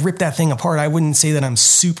 I've ripped that thing apart. I wouldn't say that I'm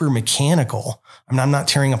super mechanical. I mean, I'm not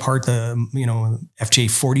tearing apart the,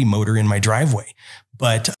 FJ40 motor in my driveway.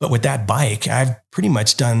 But with that bike, I've pretty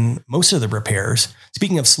much done most of the repairs.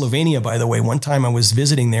 Speaking of Slovenia, by the way, one time I was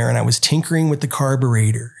visiting there and I was tinkering with the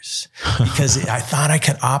carburetors because I thought I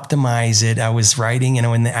could optimize it. I was riding,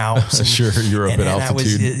 in the Alps. And, sure, you're up at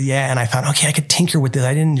altitude. And I thought, okay, I could tinker with it.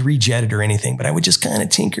 I didn't rejet it or anything, but I would just kind of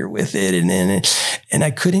tinker with it. And I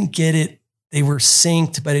couldn't get it. They were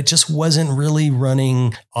synced, but it just wasn't really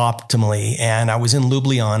running optimally. And I was in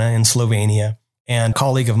Ljubljana in Slovenia. And a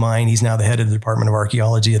colleague of mine, he's now the head of the Department of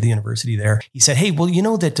Archaeology at the university there. He said, hey, well, you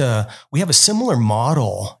know that we have a similar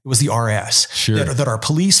model. It was the RS that our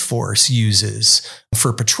police force uses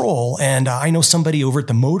for patrol. And I know somebody over at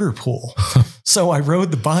the motor pool. So I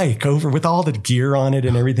rode the bike over with all the gear on it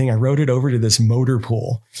and everything. I rode it over to this motor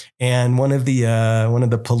pool. And one of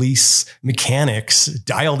the police mechanics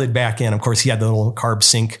dialed it back in. Of course, he had the little carb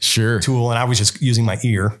sync tool, and I was just using my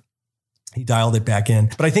ear. He dialed it back in.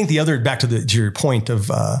 But I think back to your point of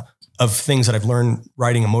things that I've learned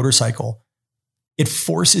riding a motorcycle, it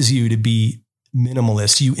forces you to be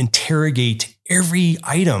minimalist. You interrogate every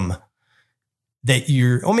item that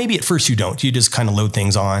maybe at first you don't. You just kind of load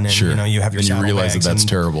things on and, you have your, and you realize that's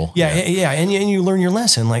terrible. Yeah. And you learn your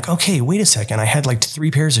lesson. Like, okay, wait a second. I had like 3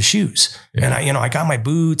 pairs of shoes and I got my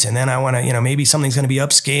boots, and then I want to, maybe something's going to be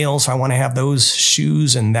upscale. So I want to have those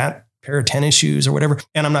shoes and that pair of tennis shoes or whatever.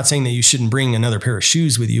 And I'm not saying that you shouldn't bring another pair of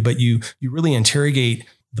shoes with you, but you really interrogate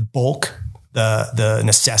the bulk, the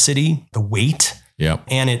necessity, the weight. Yeah.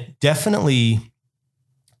 And it definitely,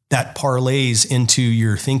 that parlays into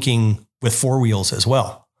your thinking with 4 wheels as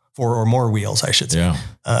well, 4 or more wheels, I should say. Yeah.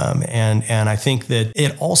 And I think that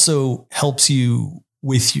it also helps you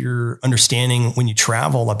with your understanding when you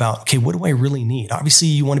travel about, okay, what do I really need? Obviously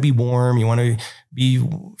you want to be warm. You want to be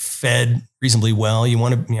fed reasonably well. You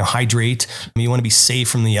want to hydrate. You want to be safe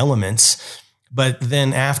from the elements. But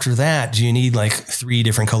then after that, do you need like 3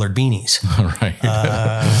 different colored beanies? All right.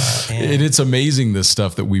 And it's amazing, the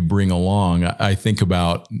stuff that we bring along. I think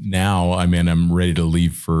about now, I'm ready to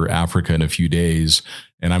leave for Africa in a few days,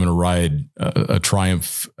 and I'm going to ride a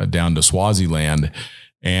Triumph down to Swaziland.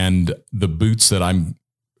 And the boots that I'm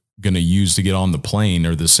going to use to get on the plane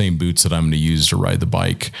are the same boots that I'm going to use to ride the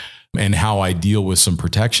bike. And how I deal with some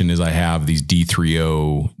protection is I have these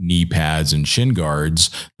D30 knee pads and shin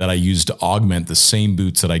guards that I use to augment the same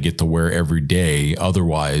boots that I get to wear every day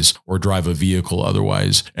otherwise, or drive a vehicle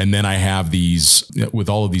otherwise. And then I have these with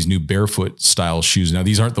all of these new barefoot style shoes. Now,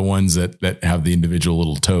 these aren't the ones that have the individual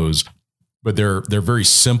little toes, but they're very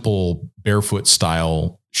simple barefoot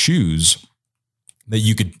style shoes that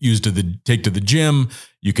you could use take to the gym.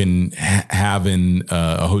 You can have in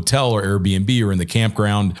a hotel or Airbnb or in the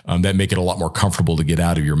campground that make it a lot more comfortable to get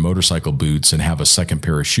out of your motorcycle boots and have a second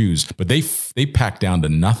pair of shoes. But they pack down to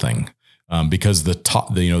nothing because the top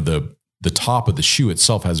of the shoe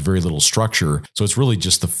itself has very little structure. So it's really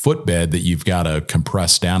just the footbed that you've got to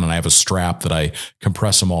compress down. And I have a strap that I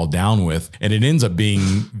compress them all down with. And it ends up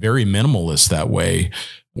being very minimalist that way.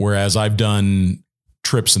 Whereas I've done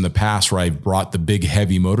trips in the past where I've brought the big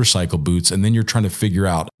heavy motorcycle boots, and then you're trying to figure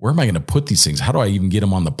out, where am I going to put these things? How do I even get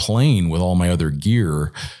them on the plane with all my other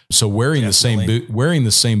gear? So wearing the same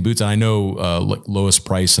boots, and I know like Lois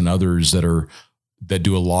Price and others that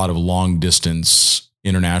do a lot of long distance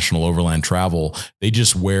international overland travel, they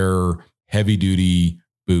just wear heavy duty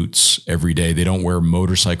boots every day. They don't wear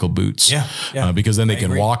motorcycle boots because then they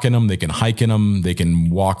can walk in them, they can hike in them, they can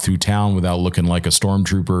walk through town without looking like a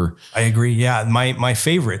stormtrooper. I agree. Yeah. My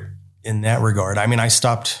favorite in that regard, I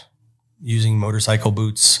stopped using motorcycle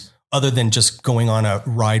boots other than just going on a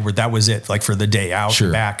ride where that was it, like for the day out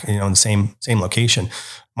and back, in the same location.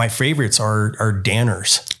 My favorites are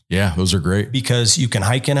Danners. Yeah, those are great because you can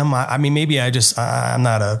hike in them. Maybe I'm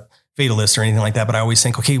not a fatalist or anything like that, but I always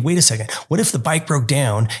think, okay, wait a second. What if the bike broke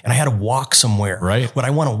down and I had to walk somewhere? Right. Would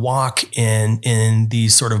I want to walk in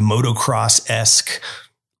these sort of motocross-esque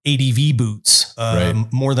ADV boots,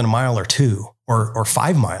 more than a mile or 2 or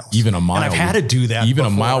 5 miles? Even a mile. And I've had to do that. Even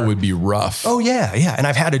before. A mile would be rough. Oh yeah. Yeah. And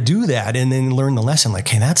I've had to do that and then learn the lesson like,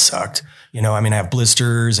 hey, that sucked. I have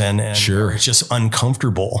blisters and it's just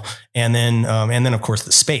uncomfortable. And then of course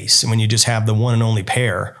the space. And when you just have the one and only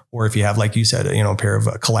pair, or if you have, like you said, a pair of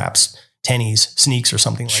collapsed tennies, sneaks or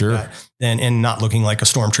something like Sure. that, and not looking like a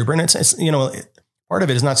stormtrooper. And it's part of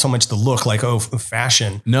it is not so much the look like,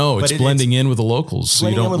 fashion. No, it's blending in with the locals. So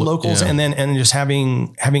blending in with locals, and just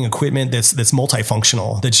having equipment that's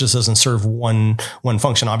multifunctional, that just doesn't serve one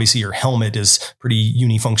function. Obviously your helmet is pretty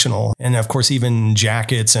unifunctional. And of course, even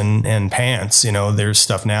jackets and pants, there's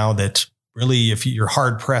stuff now that really, if you're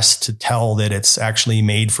hard pressed to tell that it's actually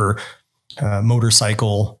made for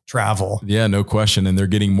motorcycle travel. Yeah, no question. And they're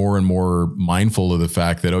getting more and more mindful of the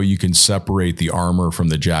fact that, you can separate the armor from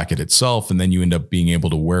the jacket itself. And then you end up being able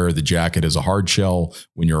to wear the jacket as a hard shell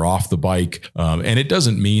when you're off the bike. And it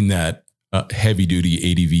doesn't mean that heavy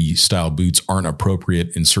duty ADV style boots aren't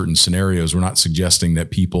appropriate in certain scenarios. We're not suggesting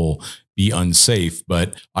that people be unsafe,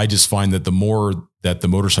 but I just find that the more that the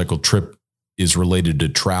motorcycle trip is related to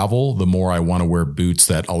travel, the more I want to wear boots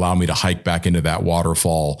that allow me to hike back into that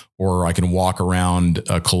waterfall, or I can walk around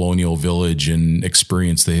a colonial village and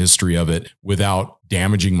experience the history of it without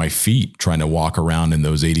damaging my feet trying to walk around in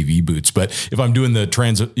those ADV boots. But if I'm doing the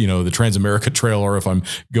Trans-America Trail, or if I'm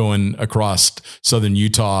going across southern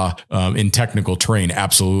Utah in technical terrain,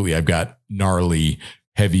 absolutely, I've got gnarly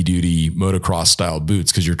heavy duty motocross style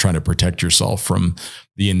boots, because you're trying to protect yourself from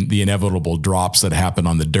the inevitable drops that happen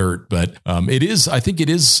on the dirt. But I think it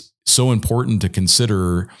is so important to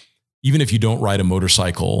consider, even if you don't ride a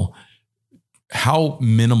motorcycle, how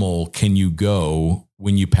minimal can you go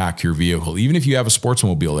when you pack your vehicle? Even if you have a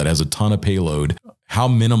sportsmobile that has a ton of payload, how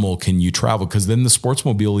minimal can you travel? Because then the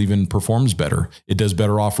sportsmobile even performs better. It does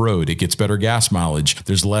better off-road. It gets better gas mileage.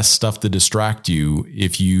 There's less stuff to distract you.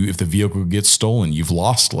 If the vehicle gets stolen, you've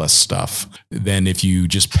lost less stuff than if you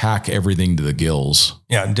just pack everything to the gills.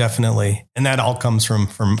 Yeah, definitely. And that all comes from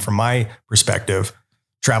my perspective,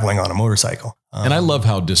 traveling on a motorcycle. And I love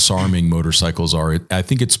how disarming motorcycles are. I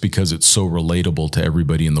think it's because it's so relatable to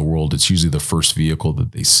everybody in the world. It's usually the first vehicle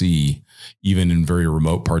that they see, even in very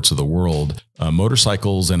remote parts of the world.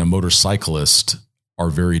 Motorcycles and a motorcyclist are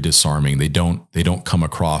very disarming. They don't come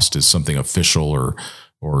across as something official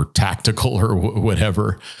or tactical or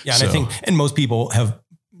whatever. Yeah, and I think, and most people have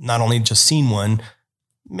not only just seen one,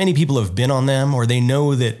 many people have been on them, or they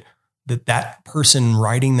know that person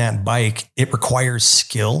riding that bike, it requires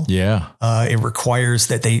skill. Yeah. It requires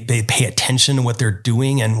that they pay attention to what they're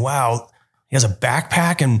doing. And wow, he has a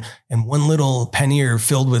backpack and one little pannier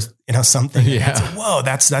filled with, something. Yeah. Whoa,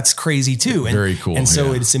 that's crazy too. And very cool. And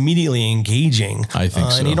so it's immediately engaging. I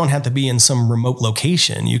think so. And you don't have to be in some remote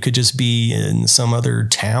location. You could just be in some other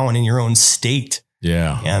town in your own state.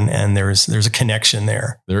 Yeah. And there's a connection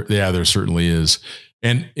there. There certainly is.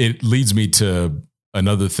 And it leads me to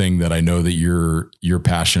another thing that I know that you're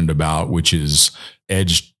passionate about, which is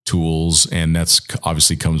edge tools. And that's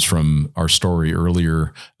obviously comes from our story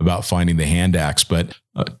earlier about finding the hand axe. But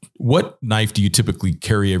what knife do you typically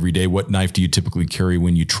carry every day? What knife do you typically carry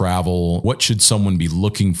when you travel? What should someone be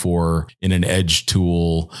looking for in an edge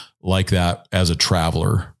tool like that as a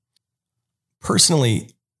traveler? Personally,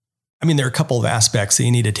 there are a couple of aspects that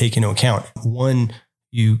you need to take into account. One,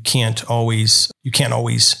 you can't always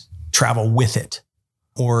travel with it,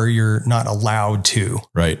 or you're not allowed to.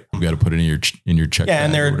 Right. You got to put it in your check. Yeah.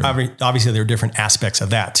 And obviously there are different aspects of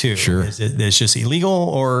that too. Sure. It's just illegal,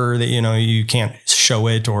 or that, you can't show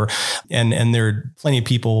it, and there are plenty of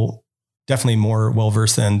people definitely more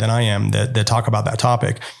well-versed than I am that talk about that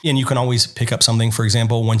topic. And you can always pick up something, for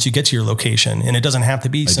example, once you get to your location, and it doesn't have to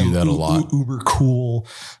be some uber cool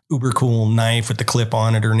knife with the clip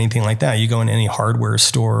on it or anything like that. You go in any hardware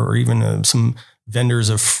store, or even some vendors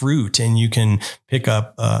of fruit, and you can pick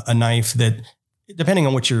up a knife that, depending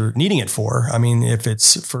on what you're needing it for. If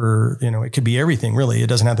it's for, it could be everything really. It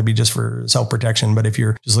doesn't have to be just for self-protection, but if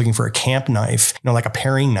you're just looking for a camp knife, like a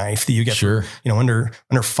paring knife that you get, sure, for, under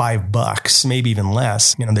 $5, maybe even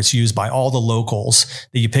less, that's used by all the locals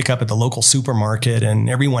that you pick up at the local supermarket, and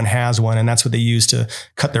everyone has one. And that's what they use to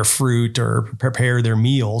cut their fruit or prepare their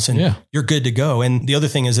meals, and you're good to go. And the other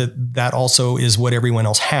thing is that also is what everyone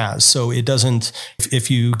else has. So it doesn't,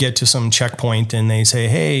 if you get to some checkpoint and they say,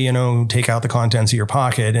 hey, take out the contents of your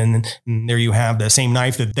pocket, and there you have the same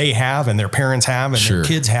knife that they have and their parents have and their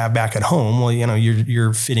kids have back at home. Well,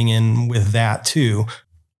 you're fitting in with that too.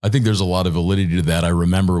 I think there's a lot of validity to that. I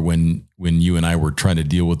remember when you and I were trying to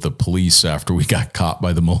deal with the police after we got caught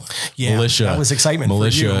by the militia. That was excitement for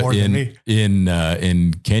you more than me.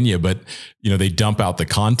 in Kenya, but they dump out the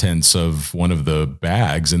contents of one of the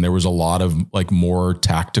bags, and there was a lot of more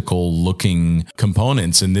tactical looking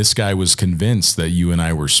components. And this guy was convinced that you and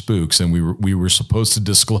I were spooks, and we were supposed to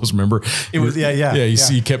disclose. Remember, it was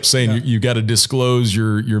He kept saying you got to disclose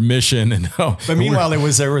your mission, and but meanwhile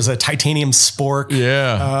there was a titanium spork,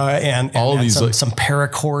 and all of these some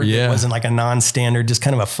paracord that wasn't like a non-standard, just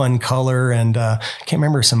kind of a fun color. And can't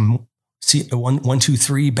remember some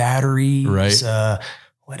 123 batteries. Right.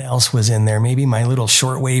 What else was in there? Maybe my little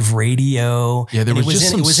shortwave radio. Yeah, it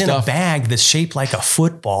was in a bag that's shaped like a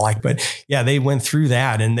football. But yeah, they went through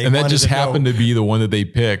that, and that just happened to be the one that they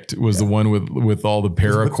picked was the one with all the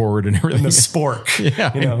paracord and everything. And the spork.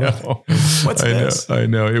 Yeah, I know. What's this? I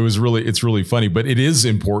know. It's really funny, but it is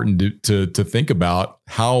important to think about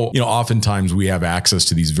how, oftentimes we have access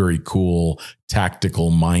to these very cool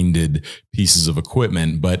tactical minded pieces of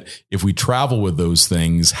equipment. But if we travel with those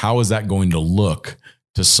things, how is that going to look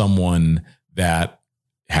to someone that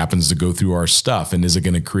happens to go through our stuff? And is it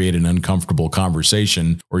going to create an uncomfortable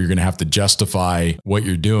conversation, or you're going to have to justify what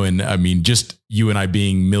you're doing? I mean, just you and I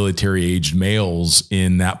being military aged males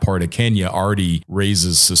in that part of Kenya already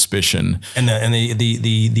raises suspicion. And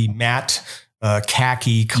the matte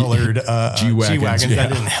khaki colored G-Wagons. That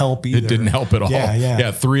didn't help either. It didn't help at all.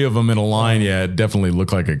 Yeah. 3 of them in a line. Yeah. It definitely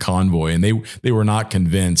looked like a convoy, and they were not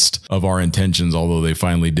convinced of our intentions, although they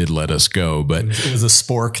finally did let us go. But it was a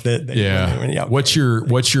spork that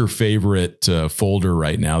What's your favorite folder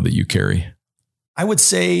right now that you carry? I would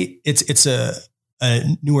say it's a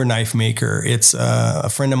newer knife maker. It's a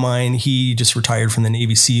friend of mine. He just retired from the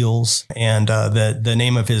Navy SEALs, and the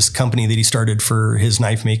name of his company that he started for his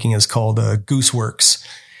knife making is called Gooseworks,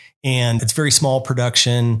 and it's very small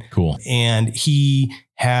production. Cool. And he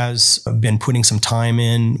has been putting some time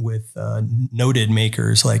in with noted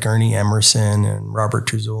makers like Ernie Emerson and Robert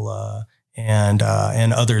Terzula and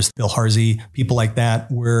others, Bill Harsey, people like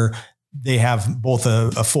that, where they have both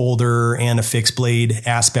a folder and a fixed blade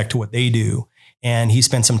aspect to what they do. And he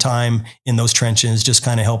spent some time in those trenches, just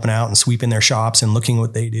kind of helping out and sweeping their shops and looking at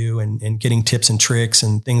what they do and getting tips and tricks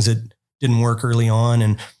and things that didn't work early on.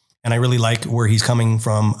 And I really like where he's coming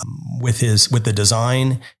from with the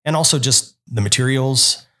design, and also just the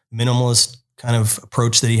materials, minimalist kind of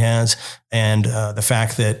approach that he has. And the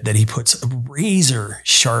fact that he puts razor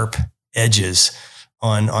sharp edges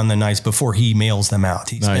on the knives before he mails them out.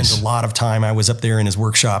 He spends a lot of time. I was up there in his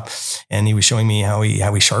workshop, and he was showing me how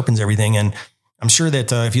he sharpens everything. And I'm sure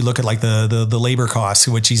that if you look at like the labor costs,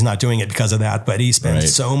 which he's not doing it because of that, but he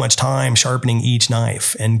spends so much time sharpening each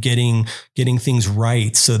knife and getting things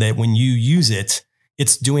right so that when you use it,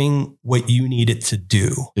 it's doing what you need it to do.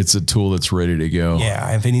 It's a tool that's ready to go.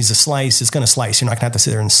 Yeah. If it needs a slice, it's going to slice. You're not going to have to sit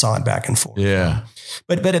there and saw it back and forth. Yeah.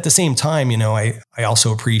 But at the same time, I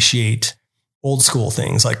also appreciate old school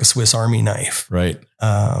things like a Swiss Army knife. Right.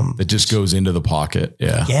 That just goes into the pocket.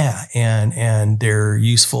 Yeah. Yeah. And they're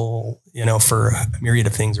useful, for a myriad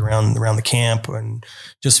of things around the camp and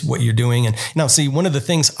just what you're doing. And now see, one of the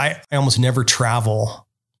things I almost never travel.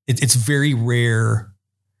 It's very rare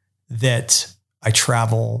that I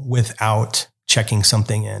travel without checking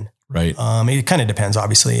something in. Right. It kind of depends,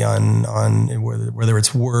 obviously, on whether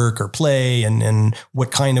it's work or play and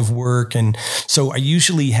what kind of work. And so I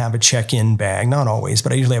usually have a check-in bag, not always,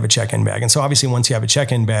 but I usually have a check-in bag. And so obviously once you have a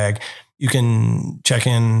check-in bag, you can check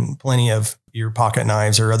in plenty of your pocket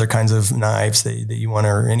knives or other kinds of knives that you want,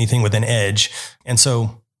 or anything with an edge. And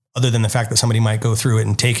so other than the fact that somebody might go through it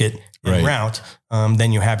and take it en route,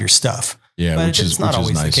 then you have your stuff. Yeah, but it's not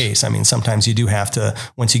always nice. The case. I mean, sometimes you do have to,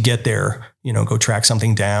 once you get there, go track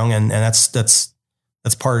something down, and that's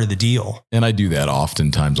part of the deal. And I do that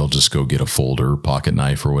oftentimes. I'll just go get a folder, pocket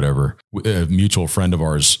knife, or whatever. A mutual friend of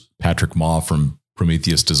ours, Patrick Ma from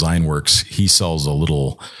Prometheus Design Works, he sells a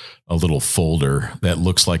little folder that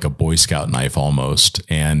looks like a Boy Scout knife almost.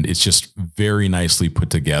 And it's just very nicely put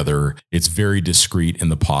together. It's very discreet in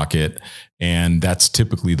the pocket. And that's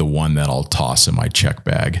typically the one that I'll toss in my check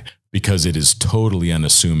bag, because it is totally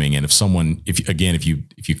unassuming. And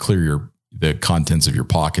if you clear the contents of your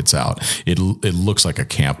pockets out, it looks like a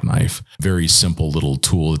camp knife. Very simple little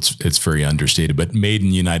tool. It's very understated, but made in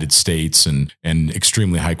the United States and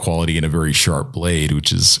extremely high quality and a very sharp blade,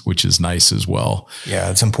 which is nice as well. Yeah,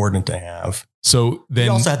 it's important to have. So then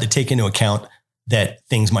you also have to take into account that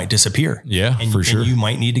things might disappear. Yeah, for sure. And you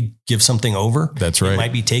might need to give something over. That's right. It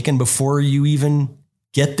might be taken before you even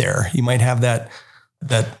get there. You might have that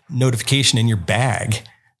notification in your bag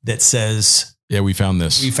that says, yeah, we found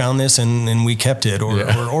this and we kept it,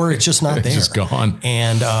 or it's just not there. It's just gone.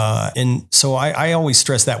 And so I always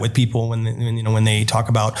stress that with people when they talk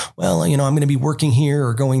about, well, I'm going to be working here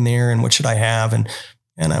or going there, and what should I have? And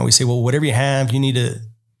I always say, well, whatever you have,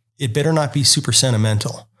 it better not be super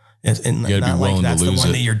sentimental. And not like that's the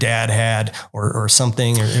one that your dad had or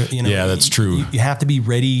something, or, yeah, that's true. You have to be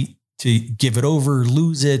ready to give it over,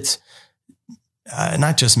 lose it.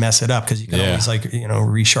 not just mess it up, because you can always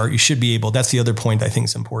resharp. You should be able, that's the other point I think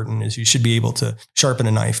is important, is you should be able to sharpen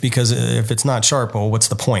a knife, because if it's not sharp, well, what's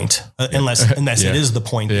the point? Unless it is the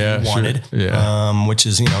point that you wanted, which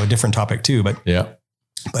is, a different topic too, but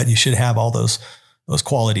you should have all those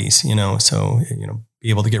qualities, so, be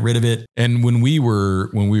able to get rid of it. And when we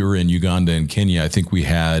were in Uganda and Kenya, I think we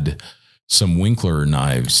had some Winkler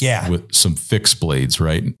knives with some fixed blades,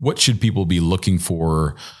 right? What should people be looking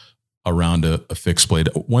for around a fixed blade?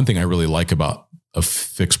 One thing I really like about a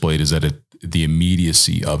fixed blade is that the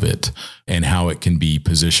immediacy of it and how it can be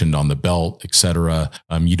positioned on the belt, et cetera.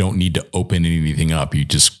 You don't need to open anything up. You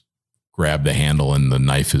just grab the handle and the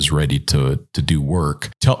knife is ready to do work.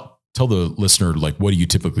 Tell the listener, what do you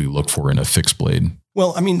typically look for in a fixed blade?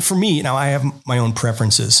 Well, I mean, for me, now I have my own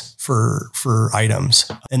preferences for items.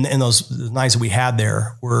 And those knives that we had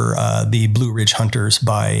there were the Blue Ridge Hunters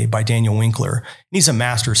by Daniel Winkler. And he's a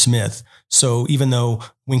master smith. So even though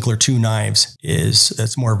Winkler 2 knives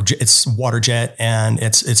it's water jet and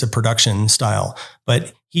it's a production style,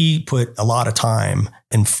 but he put a lot of time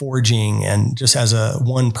in forging and just as a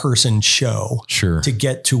one person show to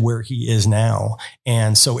get to where he is now.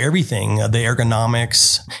 And so everything, the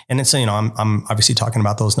ergonomics, and it's, I'm obviously talking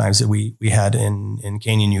about those knives that we had in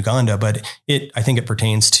Kenya and Uganda, but I think it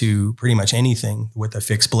pertains to pretty much anything with a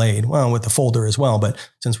fixed blade. Well, with the folder as well, but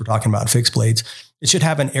since we're talking about fixed blades, it should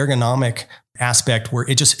have an ergonomic aspect where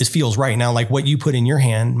it feels right. Now, like what you put in your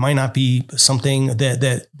hand might not be something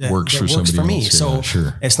that works for me. So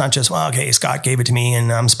it's not just, well, okay, Scott gave it to me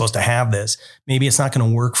and I'm supposed to have this. Maybe it's not going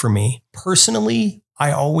to work for me. Personally,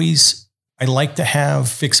 I like to have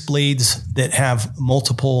fixed blades that have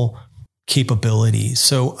multiple capabilities.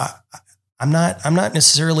 So I'm not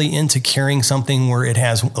necessarily into carrying something where it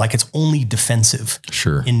has it's only defensive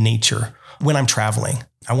in nature. When I'm traveling,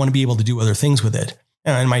 I want to be able to do other things with it.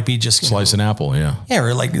 It might be just slice an apple. Yeah.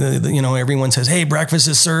 Or everyone says, hey, breakfast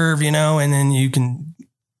is served, and then you can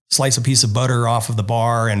slice a piece of butter off of the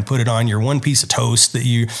bar and put it on your one piece of toast that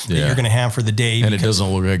you're going to have for the day. And it doesn't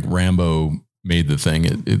look like Rambo made the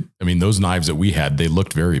thing. I mean, those knives that we had, they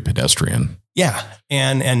looked very pedestrian. Yeah.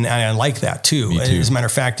 And I like that too. As a matter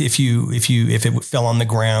of fact, if it fell on the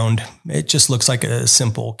ground, it just looks like a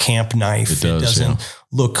simple camp knife. It doesn't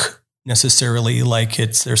look necessarily like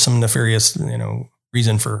there's some nefarious,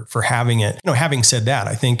 reason for having it. Having said that,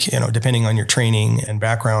 I think, depending on your training and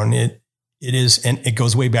background, it is, and it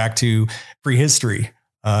goes way back to prehistory,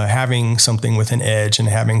 having something with an edge and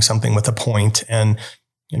having something with a point. And,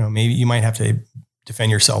 maybe you might have to defend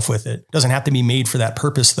yourself with it. It doesn't have to be made for that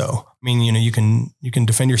purpose though. I mean, you can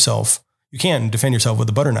defend yourself. You can defend yourself with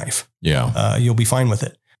a butter knife. Yeah. You'll be fine with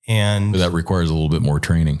it. And but that requires a little bit more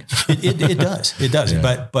training. It does.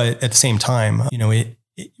 Yeah. But at the same time,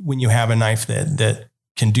 when you have a knife that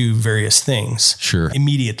can do various things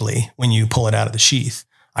immediately when you pull it out of the sheath,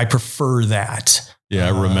 I prefer that. Yeah. I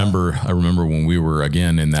remember when we were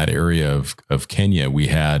again in that area of Kenya, we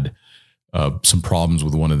had some problems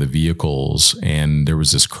with one of the vehicles, and there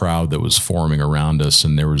was this crowd that was forming around us.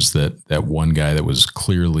 And there was that one guy that was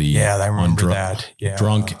clearly I remember that. Yeah.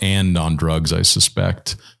 Drunk and on drugs, I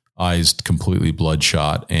suspect, eyes completely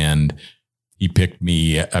bloodshot. And he picked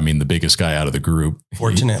me, the biggest guy out of the group.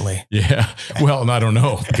 Fortunately. Well, and I don't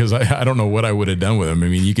know, because I don't know what I would have done with him. I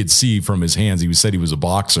mean, you could see from his hands, he said he was a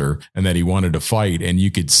boxer and that he wanted to fight. And you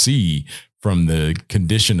could see from the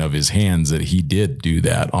condition of his hands that he did do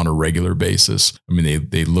that on a regular basis. I mean,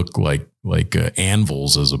 they look like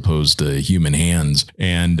anvils as opposed to human hands.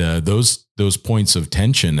 And those points of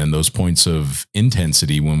tension and those points of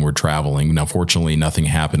intensity when we're traveling. Now, fortunately, nothing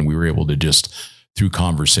happened. We were able to just through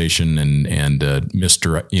conversation and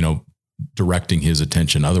misdirect, directing his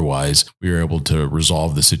attention. Otherwise, we were able to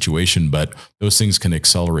resolve the situation. But those things can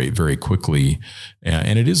accelerate very quickly,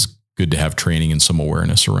 and it is good to have training and some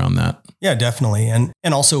awareness around that. Yeah, definitely. And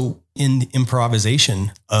also in the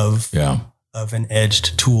improvisation of an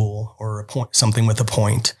edged tool or a point, something with a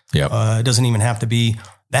point. Yeah. It doesn't even have to be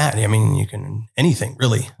that. I mean, you can, anything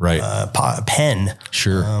really, right? A pen.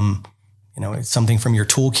 Sure. It's something from your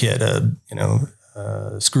toolkit,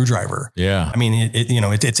 screwdriver. Yeah. I mean,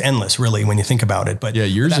 it's endless really when you think about it, but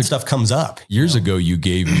that stuff comes up. Years ago, you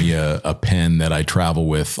gave me a pen that I travel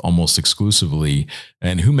with almost exclusively.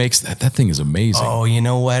 And who makes that? That thing is amazing. Oh, you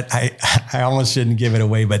know what? I almost shouldn't give it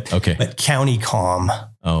away, but County Com,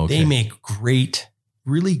 they make great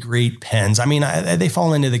really great pens. I mean, they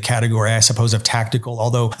fall into the category, I suppose, of tactical,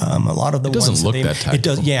 although a lot of the ones doesn't look that tactical. It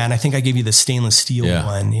does. Yeah. And I think I gave you the stainless steel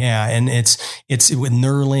one. Yeah. And it's with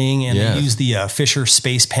knurling, and they use the Fisher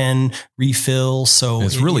Space Pen refill. So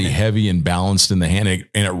it's really heavy and balanced in the hand,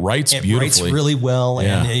 and it writes beautifully. It writes really well.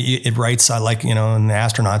 And it writes like, in the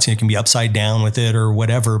astronauts, it can be upside down with it or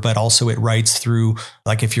whatever, but also it writes through,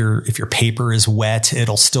 like if your paper is wet,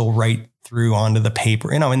 it'll still write through onto the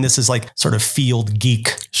paper, and this is like sort of field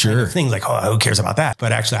geek kind of thing, like, oh, who cares about that?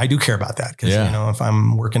 But actually I do care about that, because, if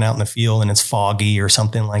I'm working out in the field and it's foggy or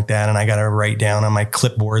something like that, and I got to write down on my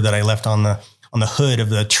clipboard that I left on the hood of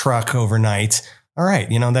the truck overnight. All right.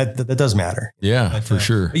 That does matter. Yeah, but, for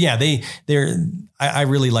sure. But yeah, I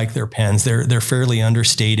really like their pens. They're fairly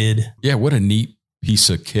understated. Yeah. What a neat piece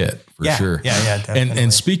of kit for sure. Yeah. Definitely.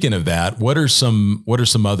 And speaking of that, what are some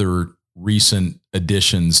other recent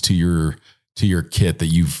additions to your kit that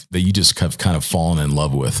you just have kind of fallen in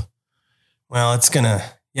love with? Well,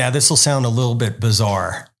 this will sound a little bit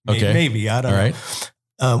bizarre. Okay. Maybe, I don't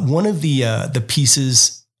know. One of the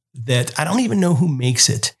pieces that I don't even know who makes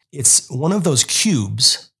it. It's one of those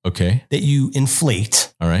cubes. Okay. That you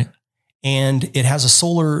inflate. All right. And it has a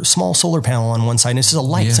small solar panel on one side. And this is a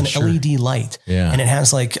light. It's an LED light. Yeah. And it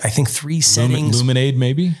has I think 3 settings. Luminade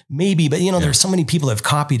maybe? Maybe. But there's so many people that have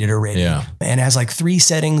copied it already. Yeah. And it has 3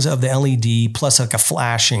 settings of the LED plus a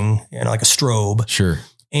flashing, like a strobe. Sure.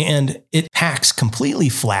 And it packs completely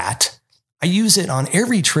flat. I use it on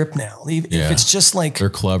every trip now. If it's just they're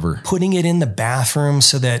clever, putting it in the bathroom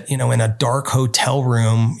so that, in a dark hotel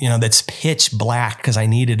room, that's pitch black because I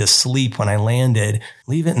needed to sleep when I landed,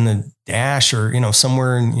 leave it in the dash or,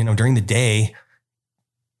 somewhere, during the day,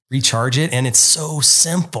 recharge it. And it's so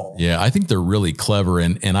simple. Yeah. I think they're really clever.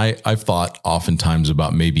 And I've thought oftentimes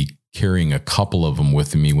about maybe carrying a couple of them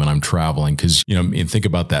with me when I'm traveling. Cause and think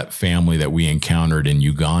about that family that we encountered in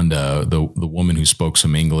Uganda, the woman who spoke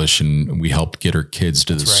some English, and we helped get her kids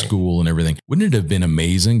to the school and everything. Wouldn't it have been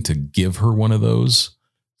amazing to give her one of those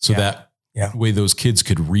so that way those kids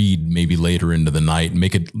could read maybe later into the night and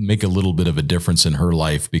make a little bit of a difference in her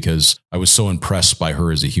life, because I was so impressed by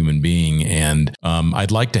her as a human being. And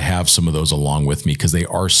I'd like to have some of those along with me, because they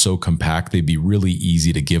are so compact. They'd be really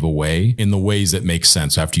easy to give away in the ways that make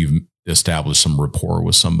sense after you've established some rapport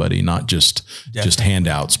with somebody, not just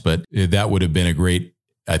handouts. But that would have been a great,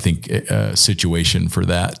 I think, situation for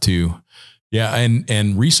that too. Yeah.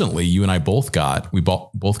 And recently you and I both got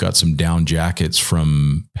some down jackets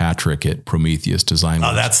from Patrick at Prometheus Design.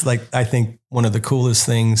 Oh, that's I think one of the coolest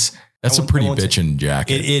things. That's a pretty bitchin'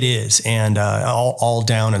 jacket. It is. And all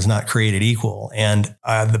down is not created equal. And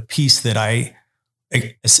the piece that I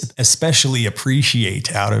especially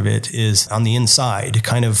appreciate out of it is on the inside,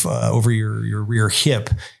 kind of over your rear hip,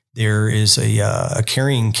 there is a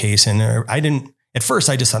carrying case. And at first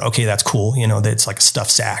I just thought, okay, that's cool. That it's like a stuff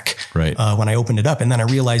sack. Right. When I opened it up, and then I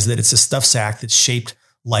realized that it's a stuff sack that's shaped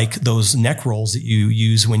like those neck rolls that you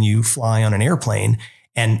use when you fly on an airplane.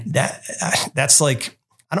 And that's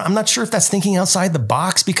I'm not sure if that's thinking outside the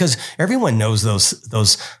box, because everyone knows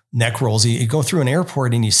those neck rolls. You go through an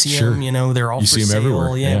airport and you see them, they're all for sale.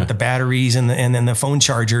 Everywhere. Yeah. With the batteries and then the phone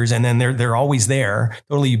chargers, and then they're always there,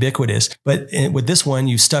 totally ubiquitous. But with this one,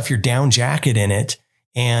 you stuff your down jacket in it,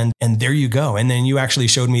 and there you go. And then you actually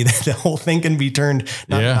showed me that the whole thing can be turned,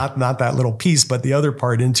 not that little piece, but the other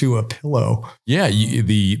part into a pillow. Yeah.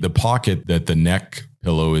 The pocket that the neck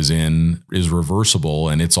pillow is in is reversible,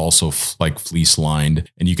 and it's also fleece lined,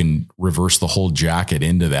 and you can reverse the whole jacket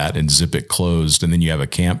into that and zip it closed. And then you have a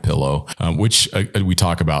camp pillow, which we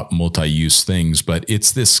talk about multi-use things, but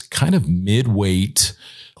it's this kind of mid-weight,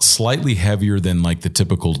 slightly heavier than the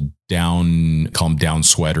typical down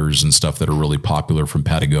sweaters and stuff that are really popular from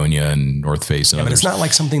Patagonia and North Face. And but it's not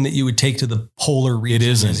like something that you would take to the polar region. It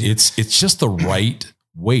isn't. It's just the right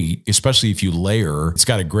weight, especially if you layer. It's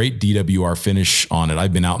got a great DWR finish on it.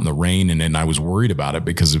 I've been out in the rain and I was worried about it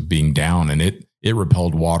because of being down, and it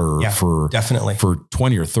repelled water for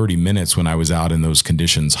 20 or 30 minutes when I was out in those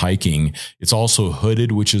conditions hiking. It's also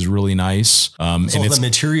hooded, which is really nice. And it's the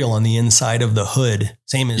material on the inside of the hood,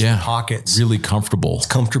 same as the pockets. Really comfortable. It's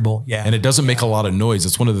comfortable. Yeah. And it doesn't make a lot of noise.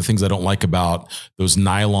 It's one of the things I don't like about those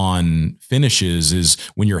nylon finishes is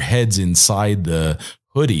when your head's inside the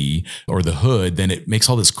hoodie or the hood, then it makes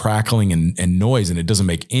all this crackling and noise, and it doesn't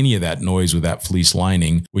make any of that noise with that fleece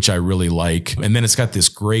lining, which I really like. And then it's got this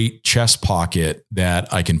great chest pocket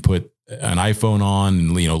that I can put an iPhone on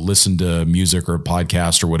and, listen to music or a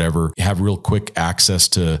podcast or whatever, have real quick access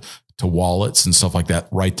to wallets and stuff like that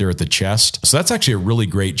right there at the chest. So that's actually a really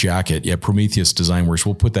great jacket. Yeah. Prometheus Design Works.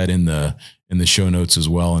 We'll put that in the show notes as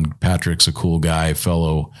well. And Patrick's a cool guy,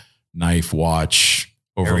 fellow knife, watch,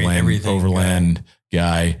 overland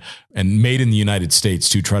guy, and made in the United States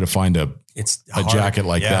too. Try to find a jacket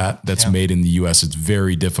like that's made in the US. It's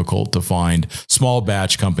very difficult to find. Small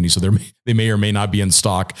batch company, so they may or may not be in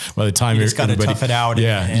stock by the time you just got to tough it out.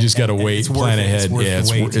 Yeah, you just got to wait, plan ahead.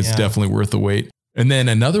 It's definitely worth the wait. And then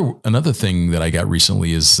another thing that I got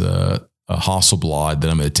recently is a Hasselblad that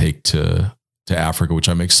I'm going to take to Africa, which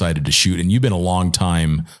I'm excited to shoot. And you've been a long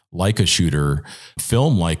time Leica shooter,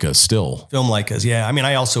 film Leica still. Film Leicas, yeah. I mean,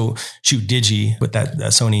 I also shoot digi with that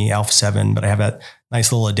Sony Alpha 7, but I have that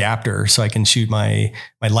nice little adapter so I can shoot my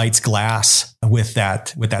lights glass with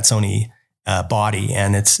that Sony body,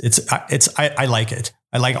 and I like it.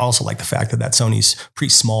 I also like the fact that Sony's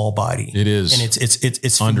pretty small body. It is, and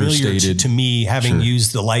it's familiar to me, having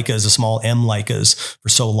used the Leicas, the small M Leicas for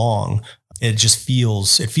so long. It just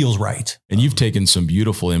feels right. And you've taken some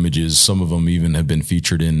beautiful images. Some of them even have been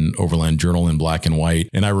featured in Overland Journal in black and white.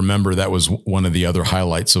 And I remember that was one of the other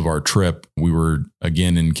highlights of our trip. We were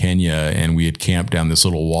again in Kenya, and we had camped down this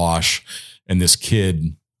little wash, and this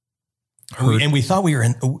kid and we thought we were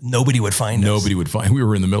nobody would find us. We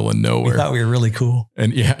were in the middle of nowhere. We thought we were really cool.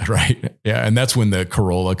 And right. Yeah. And that's when the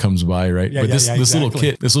Corolla comes by, right? Yeah, but this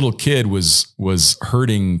little kid was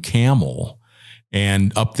herding camel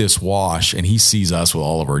and up this wash, and he sees us with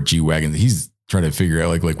all of our G-Wagons. He's trying to figure out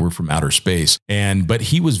like we're from outer space. But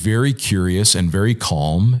he was very curious and very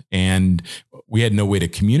calm, and we had no way to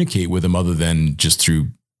communicate with him other than just through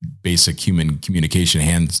basic human communication,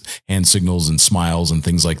 hand signals and smiles and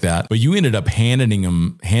things like that. But you ended up handing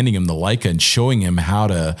him the Leica and showing him how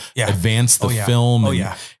to advance the film.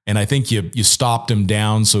 And I think you stopped him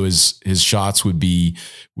down so his shots would be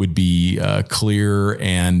clear.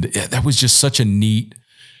 And that was just such a neat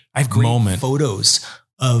I have great photos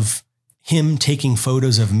of him taking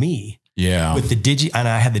photos of me. Yeah. With the and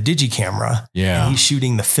I had the digi camera. Yeah. And he's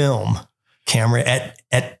shooting the film camera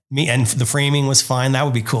at me, and the framing was fine. That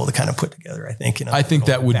would be cool to kind of put together. I think, I think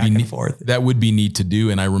that would be neat. That would be neat to do.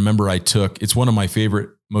 And I remember it's one of my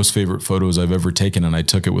most favorite photos I've ever taken. And I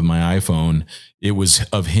took it with my iPhone. It was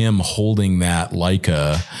of him holding that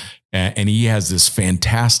Leica, and he has this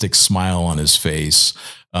fantastic smile on his face.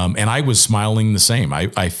 And I was smiling the same.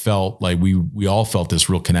 I felt like we all felt this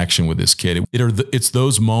real connection with this kid. It's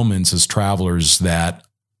those moments as travelers that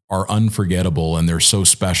are unforgettable, and they're so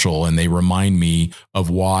special, and they remind me of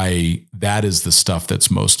why that is the stuff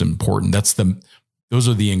that's most important. Those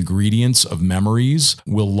are the ingredients of memories.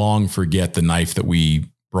 We'll long forget the knife that we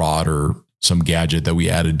brought or some gadget that we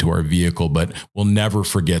added to our vehicle, but we'll never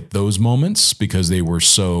forget those moments because they were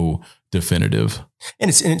so definitive. And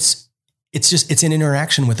it's an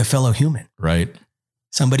interaction with a fellow human, right?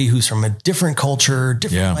 Somebody who's from a different culture,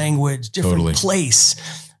 different language, different place,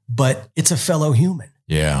 but it's a fellow human.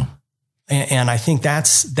 Yeah. And I think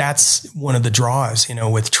that's one of the draws,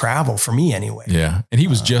 with travel for me anyway. Yeah. And he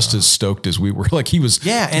was just as stoked as we were. Like he was,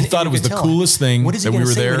 and he thought it was the coolest thing what is he that we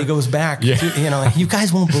were say there. When he goes back, you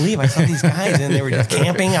guys won't believe I saw these guys and they were just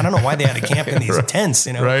camping. I don't know why they had to camp in these tents,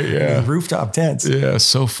 right? Yeah. Rooftop tents. Yeah.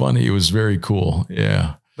 So funny. It was very cool.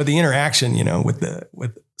 Yeah. But the interaction,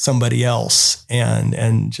 with somebody else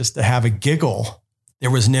and just to have a giggle,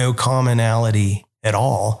 there was no commonality at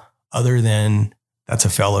all other than that's a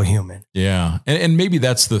fellow human. Yeah. And maybe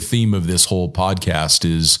that's the theme of this whole podcast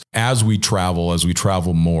is as we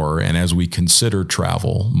travel more, and as we consider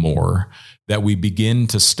travel more, that we begin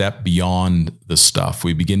to step beyond the stuff.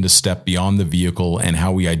 We begin to step beyond the vehicle and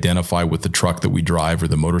how we identify with the truck that we drive or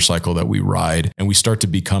the motorcycle that we ride. And we start to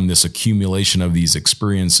become this accumulation of these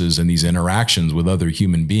experiences and these interactions with other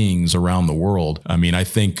human beings around the world. I mean, I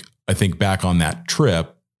think back on that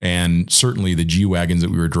trip, and certainly the G-Wagons that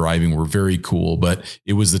we were driving were very cool, but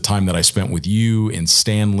it was the time that I spent with you and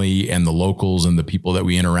Stanley and the locals and the people that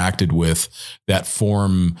we interacted with that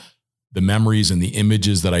form the memories and the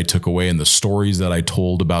images that I took away and the stories that I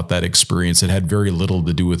told about that experience. It had very little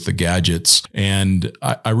to do with the gadgets. And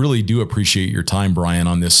I really do appreciate your time, Bryon,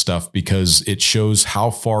 on this stuff because it shows how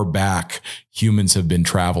far back humans have been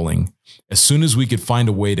traveling. As soon as we could find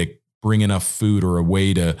a way to bring enough food or a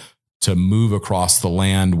way to move across the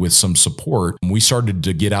land with some support, we started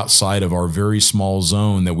to get outside of our very small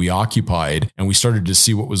zone that we occupied, and we started to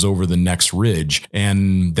see what was over the next ridge.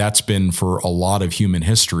 And that's been for a lot of human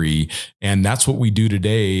history. And that's what we do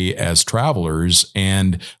today as travelers.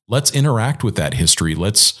 And let's interact with that history.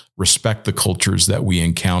 Let's respect the cultures that we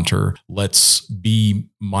encounter. Let's be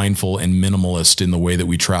mindful and minimalist in the way that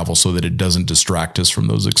we travel so that it doesn't distract us from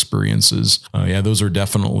those experiences. Those are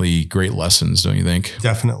definitely great lessons, don't you think?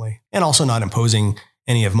 Definitely. And also not imposing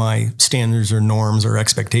any of my standards or norms or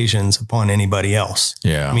expectations upon anybody else.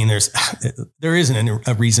 Yeah. I mean, there isn't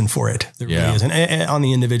a reason for it. There really isn't. On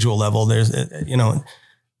the individual level, there's,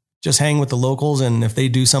 just hang with the locals. And if they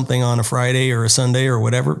do something on a Friday or a Sunday or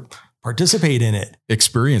whatever, participate in it.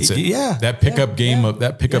 Experience it. Yeah. That pickup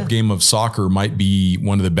game of soccer might be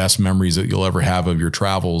one of the best memories that you'll ever have of your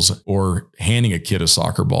travels, or handing a kid a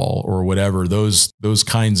soccer ball or whatever. Those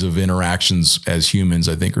kinds of interactions as humans,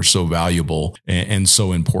 I think, are so valuable and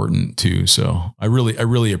so important too. So I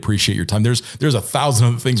really appreciate your time. There's 1,000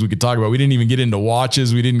 other things we could talk about. We didn't even get into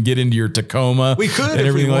watches. We didn't get into your Tacoma. We could, and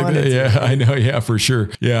everything like that. Yeah, I know. Yeah, for sure.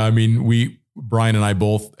 Yeah. I mean, Bryon and I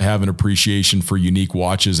both have an appreciation for unique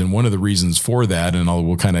watches. And one of the reasons for that, and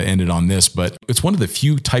we'll kind of end it on this, but it's one of the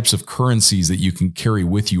few types of currencies that you can carry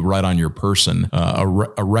with you right on your person. A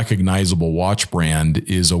recognizable watch brand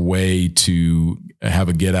is a way to have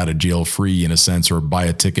a get out of jail free, in a sense, or buy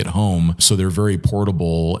a ticket home. So they're very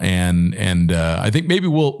portable. And I think maybe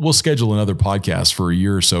we'll schedule another podcast for a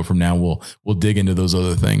year or so from now. We'll dig into those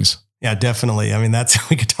other things. Yeah, definitely. I mean,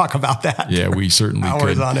 we could talk about that. Yeah, we certainly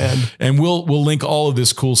hours could. On end. And we'll link all of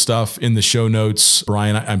this cool stuff in the show notes.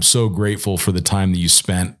 Bryon, I'm so grateful for the time that you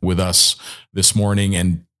spent with us this morning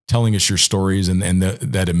and telling us your stories and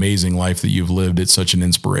that amazing life that you've lived. It's such an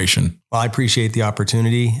inspiration. Well, I appreciate the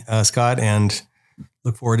opportunity, Scott, and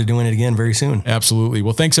look forward to doing it again very soon. Absolutely.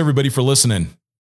 Well, thanks everybody for listening.